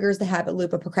anxiety triggers the habit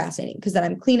loop of procrastinating, because then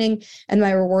I'm cleaning and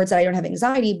my rewards that I don't have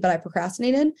anxiety, but I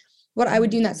procrastinated. What I would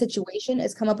do in that situation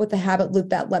is come up with a habit loop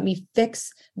that let me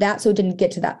fix that so it didn't get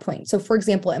to that point. So for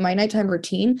example, in my nighttime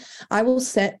routine, I will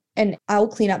sit and I'll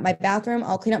clean up my bathroom,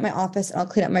 I'll clean up my office, and I'll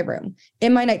clean up my room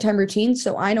in my nighttime routine.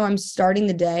 So I know I'm starting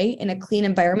the day in a clean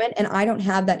environment and I don't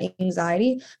have that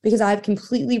anxiety because I've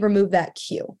completely removed that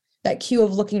cue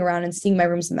of looking around and seeing my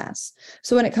room's a mess.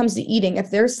 So when it comes to eating,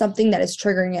 if there's something that is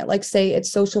triggering it, like say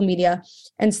it's social media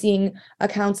and seeing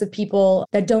accounts of people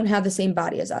that don't have the same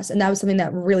body as us. And that was something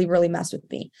that really, really messed with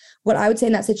me. What I would say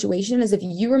in that situation is if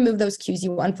you remove those cues, you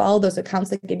unfollow those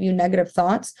accounts that give you negative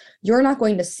thoughts, you're not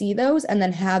going to see those and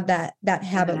then have that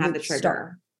habit have the trigger.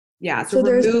 Start. Yeah. So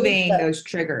removing those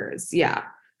triggers. Yeah.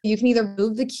 You can either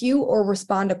remove the cue or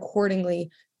respond accordingly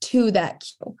to that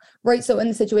cue, right? So in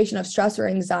the situation of stress or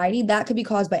anxiety, that could be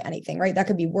caused by anything, right? That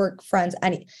could be work, friends,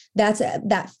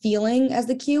 that feeling as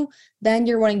the cue, then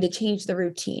you're wanting to change the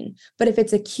routine. But if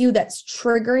it's a cue that's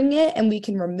triggering it and we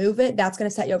can remove it, that's going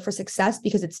to set you up for success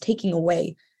because it's taking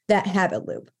away that habit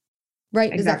loop.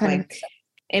 Right. Does that Exactly. kind of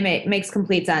It makes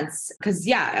complete sense. Because,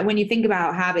 yeah, when you think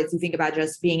about habits, you think about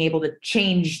just being able to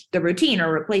change the routine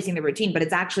or replacing the routine, but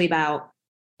it's actually about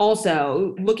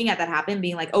also looking at that habit and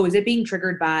being like, oh, is it being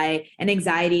triggered by an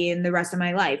anxiety in the rest of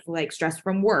my life, like stress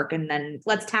from work? And then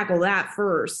let's tackle that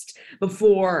first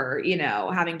before,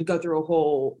 having to go through a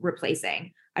whole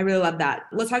replacing. I really love that.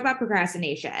 Let's talk about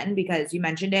procrastination because you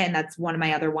mentioned it, and that's one of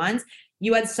my other ones.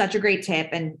 You had such a great tip,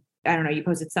 and I don't know, you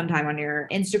posted sometime on your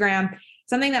Instagram.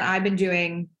 Something that I've been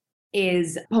doing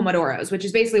is Pomodoros, which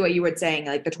is basically what you were saying,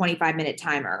 like the 25-minute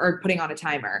timer or putting on a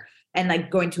timer and like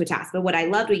going to a task. But what I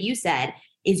loved what you said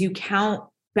is you count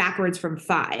backwards from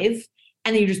 5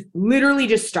 and then you just literally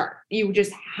just start. You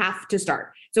just have to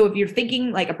start. So if you're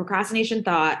thinking like a procrastination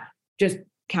thought, just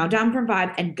count down from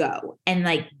 5 and go. And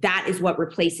like that is what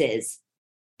replaces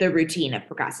the routine of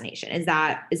procrastination. Is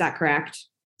that correct?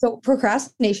 So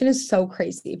procrastination is so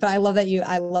crazy, but I love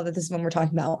that this is what we're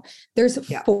talking about. There's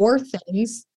 4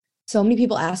 things. So many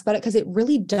people ask about it because it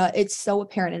really does. It's so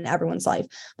apparent in everyone's life,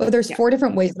 but there's 4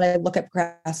 different ways that I look at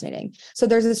procrastinating. So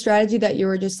there's a strategy that you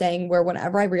were just saying where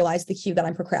whenever I realize the cue that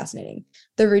I'm procrastinating,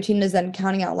 the routine is then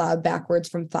counting out loud backwards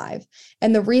from 5.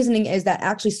 And the reasoning is that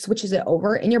actually switches it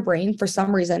over in your brain for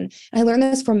some reason. And I learned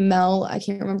this from Mel. I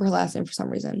can't remember her last name for some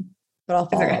reason, but I'll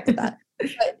follow up with that.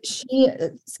 But she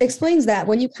explains that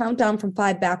when you count down from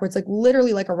 5 backwards, like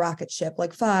literally like a rocket ship,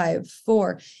 like 5,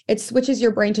 4, it switches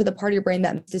your brain to the part of your brain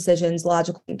that makes decisions,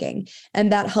 logical thinking,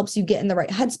 and that helps you get in the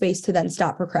right headspace to then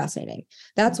stop procrastinating.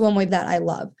 That's one way that I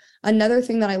love. Another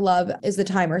thing that I love is the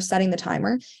timer, setting the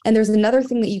timer. And there's another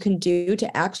thing that you can do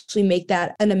to actually make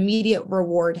that an immediate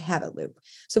reward habit loop.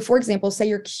 So for example, say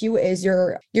your cue is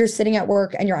you're sitting at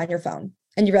work and you're on your phone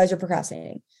and you realize you're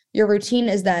procrastinating. Your routine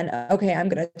is then, okay, I'm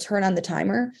going to turn on the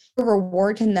timer. The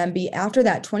reward can then be after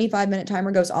that 25-minute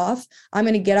timer goes off, I'm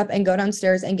going to get up and go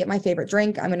downstairs and get my favorite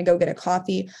drink. I'm going to go get a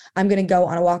coffee. I'm going to go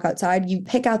on a walk outside. You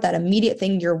pick out that immediate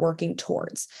thing you're working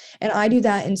towards. And I do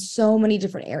that in so many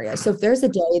different areas. So if there's a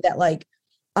day that like,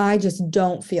 I just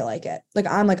don't feel like it, like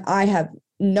I'm like, I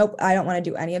don't want to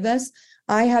do any of this.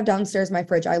 I have downstairs my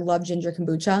fridge. I love ginger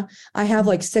kombucha. I have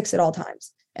like 6 at all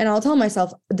times. And I'll tell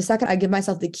myself the second I give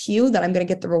myself the cue that I'm going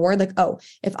to get the reward, like, oh,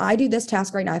 if I do this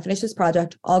task right now, I finish this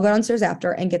project, I'll go downstairs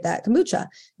after and get that kombucha.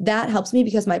 That helps me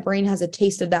because my brain has a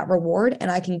taste of that reward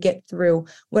and I can get through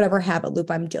whatever habit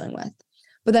loop I'm dealing with.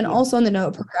 But then also on the note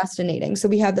of procrastinating. So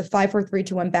we have the 5, 4, 3,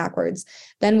 2, 1 backwards.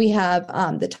 Then we have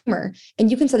the timer, and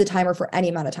you can set the timer for any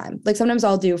amount of time. Like sometimes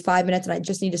I'll do 5 minutes and I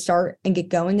just need to start and get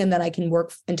going and then I can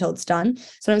work until it's done.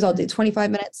 Sometimes I'll do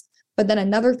 25 minutes. But then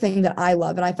another thing that I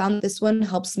love, and I found this one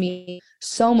helps me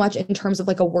so much in terms of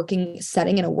like a working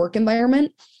setting in a work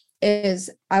environment, is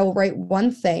I will write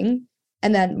one thing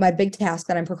and then my big task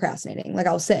that I'm procrastinating. Like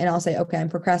I'll sit and I'll say, okay, I'm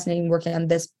procrastinating working on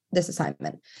this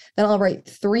assignment. Then I'll write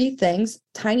 3 things,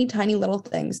 tiny little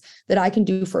things that I can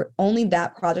do for only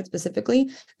that project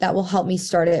specifically that will help me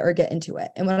start it or get into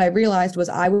it. And what I realized was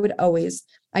I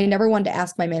never wanted to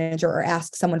ask my manager or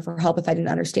ask someone for help if I didn't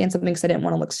understand something because I didn't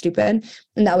want to look stupid.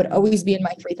 And that would always be in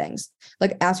my 3 things,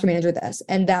 like ask your manager this.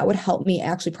 And that would help me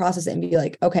actually process it and be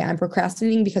like, okay, I'm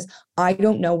procrastinating because I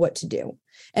don't know what to do.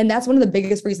 And that's one of the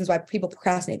biggest reasons why people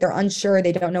procrastinate. They're unsure.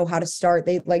 They don't know how to start.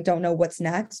 They like don't know what's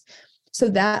next. So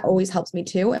that always helps me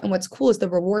too. And what's cool is the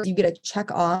reward, you get to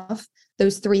check off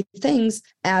those 3 things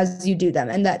as you do them.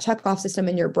 And that check off system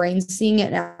in your brain, seeing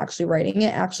it and actually writing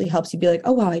it actually helps you be like,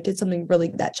 oh, wow, I did something really,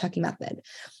 that checking method.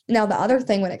 Now, the other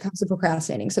thing when it comes to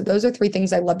procrastinating, so those are 3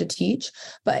 things I love to teach,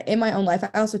 but in my own life,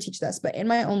 I also teach this, but in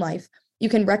my own life, you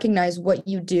can recognize what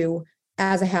you do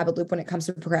as a habit loop when it comes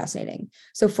to procrastinating.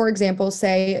 So for example,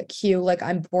 say cue, like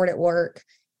I'm bored at work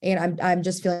and I'm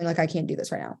just feeling like I can't do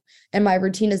this right now. And my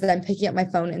routine is that I'm picking up my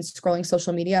phone and scrolling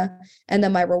social media. And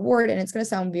then my reward, and it's going to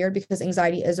sound weird because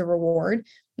anxiety is a reward.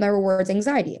 My reward is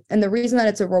anxiety. And the reason that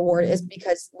it's a reward is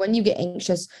because when you get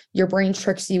anxious, your brain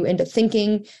tricks you into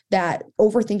thinking that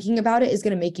overthinking about it is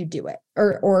going to make you do it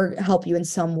or help you in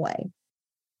some way.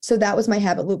 So that was my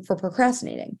habit loop for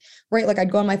procrastinating, right? Like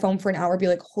I'd go on my phone for an hour, be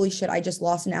like, holy shit, I just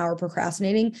lost an hour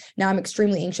procrastinating. Now I'm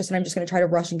extremely anxious and I'm just going to try to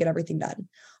rush and get everything done.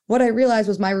 What I realized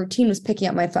was my routine was picking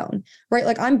up my phone, right?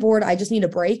 Like I'm bored. I just need a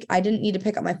break. I didn't need to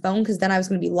pick up my phone because then I was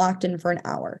going to be locked in for an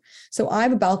hour. So I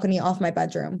have a balcony off my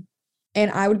bedroom. And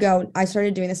I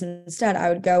started doing this instead. I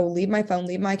would go leave my phone,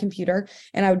 leave my computer,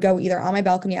 and I would go either on my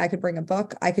balcony. I could bring a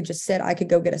book. I could just sit. I could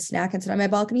go get a snack and sit on my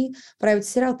balcony, but I would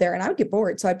sit out there and I would get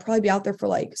bored. So I'd probably be out there for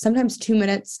like sometimes 2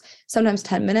 minutes, sometimes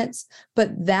 10 minutes.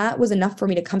 But that was enough for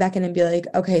me to come back in and be like,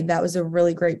 okay, that was a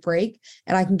really great break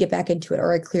and I can get back into it,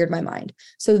 or I cleared my mind.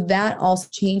 So that also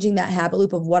changing that habit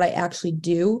loop of what I actually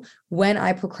do when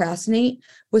I procrastinate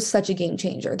was such a game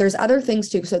changer. There's other things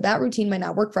too. So that routine might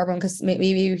not work for everyone because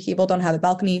maybe people don't have a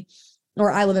balcony, or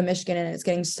I live in Michigan and it's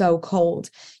getting so cold.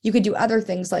 You could do other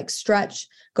things like stretch,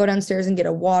 go downstairs and get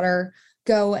a water,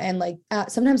 go and like,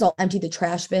 sometimes I'll empty the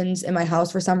trash bins in my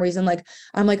house for some reason. Like,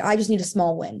 I'm like, I just need a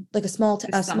small win, like a small win.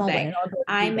 And I'll go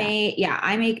I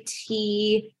make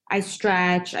tea, I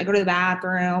stretch, I go to the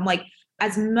bathroom, like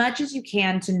as much as you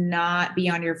can to not be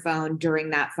on your phone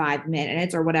during that 5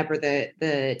 minutes or whatever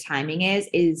the timing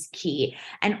is key.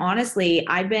 And honestly,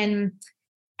 I've been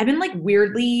like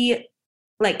weirdly,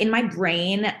 like in my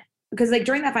brain, because like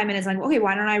during that 5 minutes, I'm like, okay,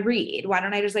 why don't I read? Why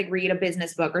don't I just like read a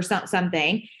business book or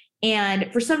something?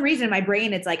 And for some reason in my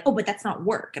brain, it's like, oh, but that's not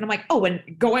work. And I'm like, oh, and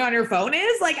going on your phone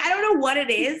is like, I don't know what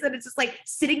it is. And it's just like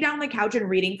sitting down on the couch and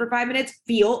reading for 5 minutes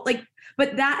feel like,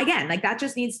 but that again, like that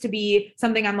just needs to be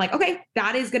something I'm like, okay,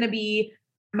 that is going to be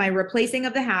my replacing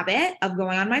of the habit of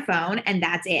going on my phone. And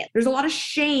that's it. There's a lot of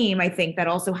shame, I think, that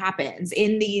also happens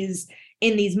in these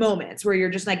moments where you're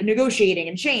just like negotiating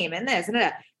and shame and this and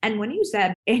that. And when you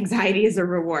said anxiety is a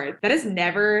reward, that has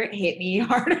never hit me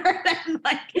harder than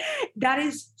like, that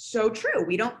is so true.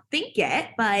 We don't think it,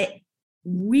 but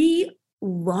we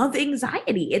love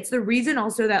anxiety. It's the reason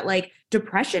also that like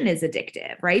depression is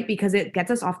addictive, right? Because it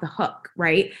gets us off the hook,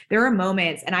 right? There are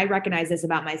moments, and I recognize this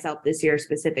about myself this year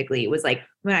specifically, it was like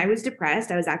when I was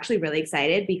depressed, I was actually really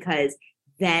excited because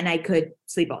then I could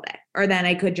sleep all day, or then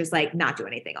I could just like not do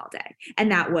anything all day.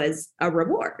 And that was a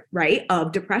reward, right?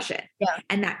 Of depression. Yeah.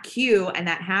 And that cue and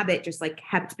that habit just like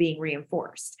kept being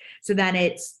reinforced. So then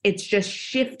it's just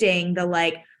shifting the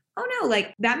like, oh no,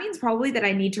 like that means probably that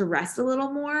I need to rest a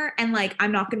little more. And like,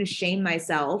 I'm not going to shame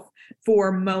myself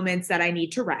for moments that I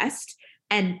need to rest.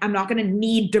 And I'm not going to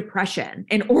need depression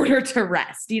in order to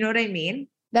rest. You know what I mean?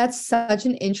 That's such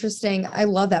an interesting, I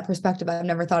love that perspective. I've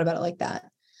never thought about it like that.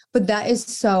 But that is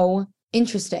so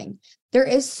interesting. There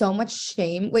is so much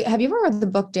shame. Wait, have you ever read the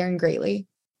book Daring Greatly?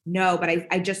 No, but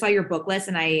I just saw your book list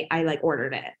and I like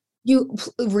ordered it. You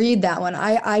read that one.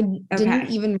 I didn't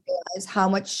even realize how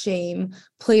much shame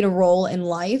played a role in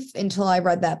life until I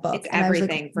read that book. It's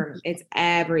everything it's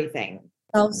everything.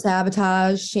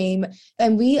 Self-sabotage, shame.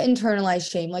 And we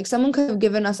internalize shame. Like someone could have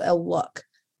given us a look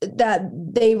that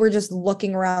they were just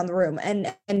looking around the room,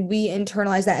 and we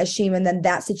internalize that as shame, and then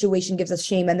that situation gives us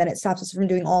shame, and then it stops us from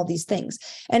doing all these things.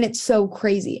 And it's so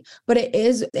crazy. But it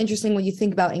is interesting when you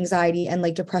think about anxiety and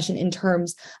like depression in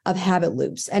terms of habit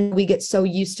loops, and we get so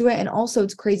used to it. And also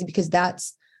it's crazy because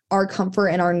that's our comfort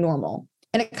and our normal.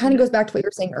 And it kind of goes back to what you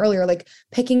were saying earlier, like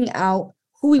picking out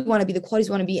who we want to be, the qualities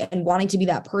we want to be, and wanting to be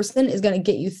that person is going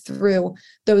to get you through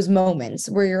those moments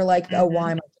where you're like, oh,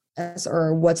 why am I,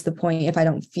 or what's the point if I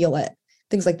don't feel it?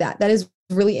 Things like that. That is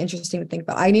really interesting to think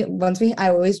about. I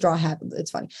always draw habit. It's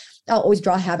funny. I'll always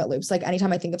draw habit loops. Like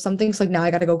anytime I think of something, it's like, now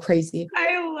I got to go crazy.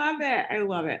 I love it. I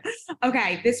love it.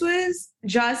 Okay. This was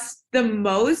just the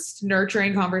most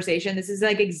nurturing conversation. This is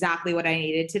like exactly what I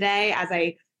needed today. As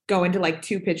I go into like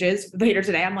 2 pitches later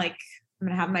today, I'm like, I'm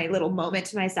going to have my little moment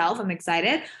to myself. I'm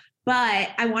excited, but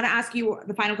I want to ask you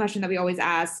the final question that we always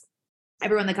ask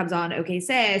everyone that comes on Okay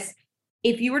Sis.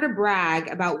 If you were to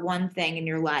brag about one thing in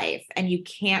your life and you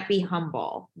can't be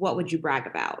humble, what would you brag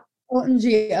about?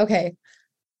 OMG. Okay.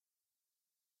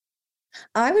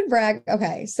 I would brag.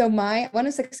 Okay. So my one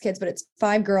of 6 kids, but it's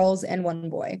 5 girls and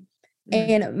 1 boy.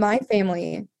 And my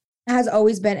family has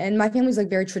always been, and my family's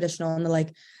like very traditional, and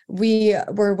like we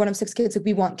were one of 6 kids. Like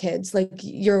we want kids. Like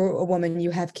you're a woman, you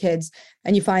have kids,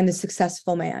 and you find this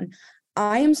successful man.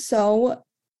 I am so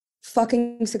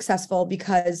fucking successful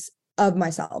because of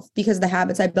myself, because of the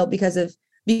habits I built, because of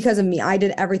me. I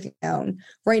did everything I own.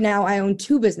 Right now, I own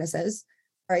 2 businesses.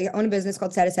 I own a business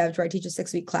called Status Savage, where I teach a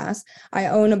 6-week class.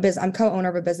 I'm co-owner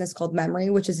of a business called Memory,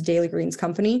 which is a daily greens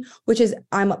company, which is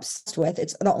I'm obsessed with.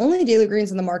 It's the only daily greens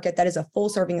in the market that is a full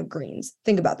serving of greens.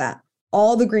 Think about that.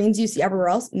 All the greens you see everywhere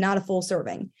else, not a full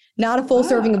serving,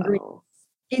 serving of greens.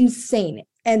 Insane.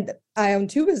 And I own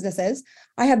 2 businesses.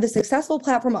 I have this successful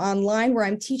platform online where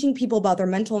I'm teaching people about their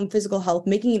mental and physical health,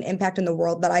 making an impact in the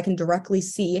world that I can directly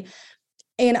see.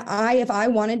 And if I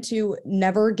wanted to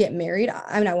never get married,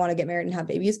 I want to get married and have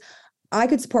babies, I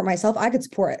could support myself. I could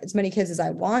support as many kids as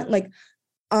I want. Like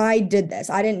I did this.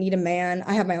 I didn't need a man.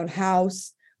 I have my own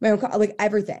house, my own, like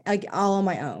everything, like all on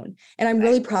my own. And I'm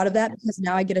really proud of that, because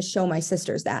now I get to show my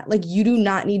sisters that like, you do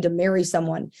not need to marry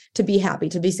someone to be happy,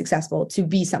 to be successful, to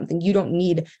be something. You don't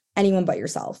need anyone but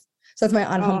yourself. So that's my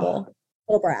unhumble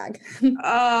little brag.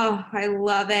 Oh, I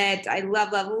love it. I love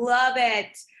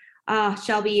it.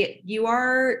 Shelby, you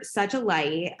are such a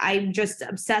light. I'm just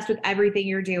obsessed with everything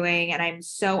you're doing, and I'm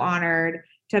so honored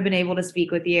to have been able to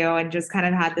speak with you and just kind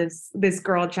of had this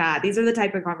girl chat. These are the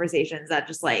type of conversations that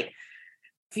just like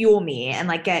fuel me and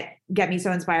like get me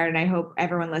so inspired. And I hope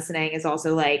everyone listening is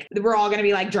also like, we're all going to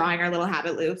be like drawing our little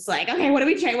habit loops. Like, okay, what do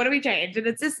we change? What do we change? And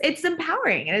it's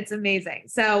empowering and it's amazing.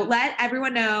 So let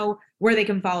everyone know where they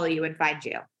can follow you and find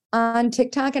you. On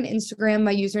TikTok and Instagram,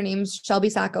 my username is Shelby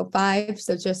Sacco 5.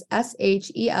 So it's just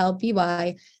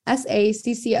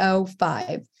ShelbySacco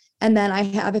 5. And then I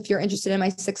have, if you're interested in my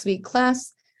 6-week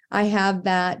class, I have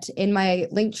that in my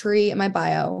link tree in my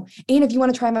bio. And if you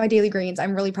want to try my daily greens,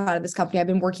 I'm really proud of this company. I've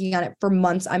been working on it for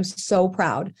months. I'm so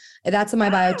proud. That's in my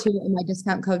bio too. And my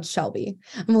discount code Shelby.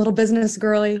 I'm a little business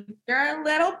girly. You're a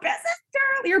little business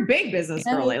girl. You're a big business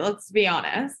girly. Let's be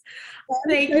honest.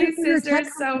 Thank you, sisters,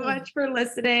 so much for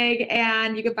listening.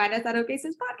 And you can find us at OK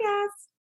Sis Podcast.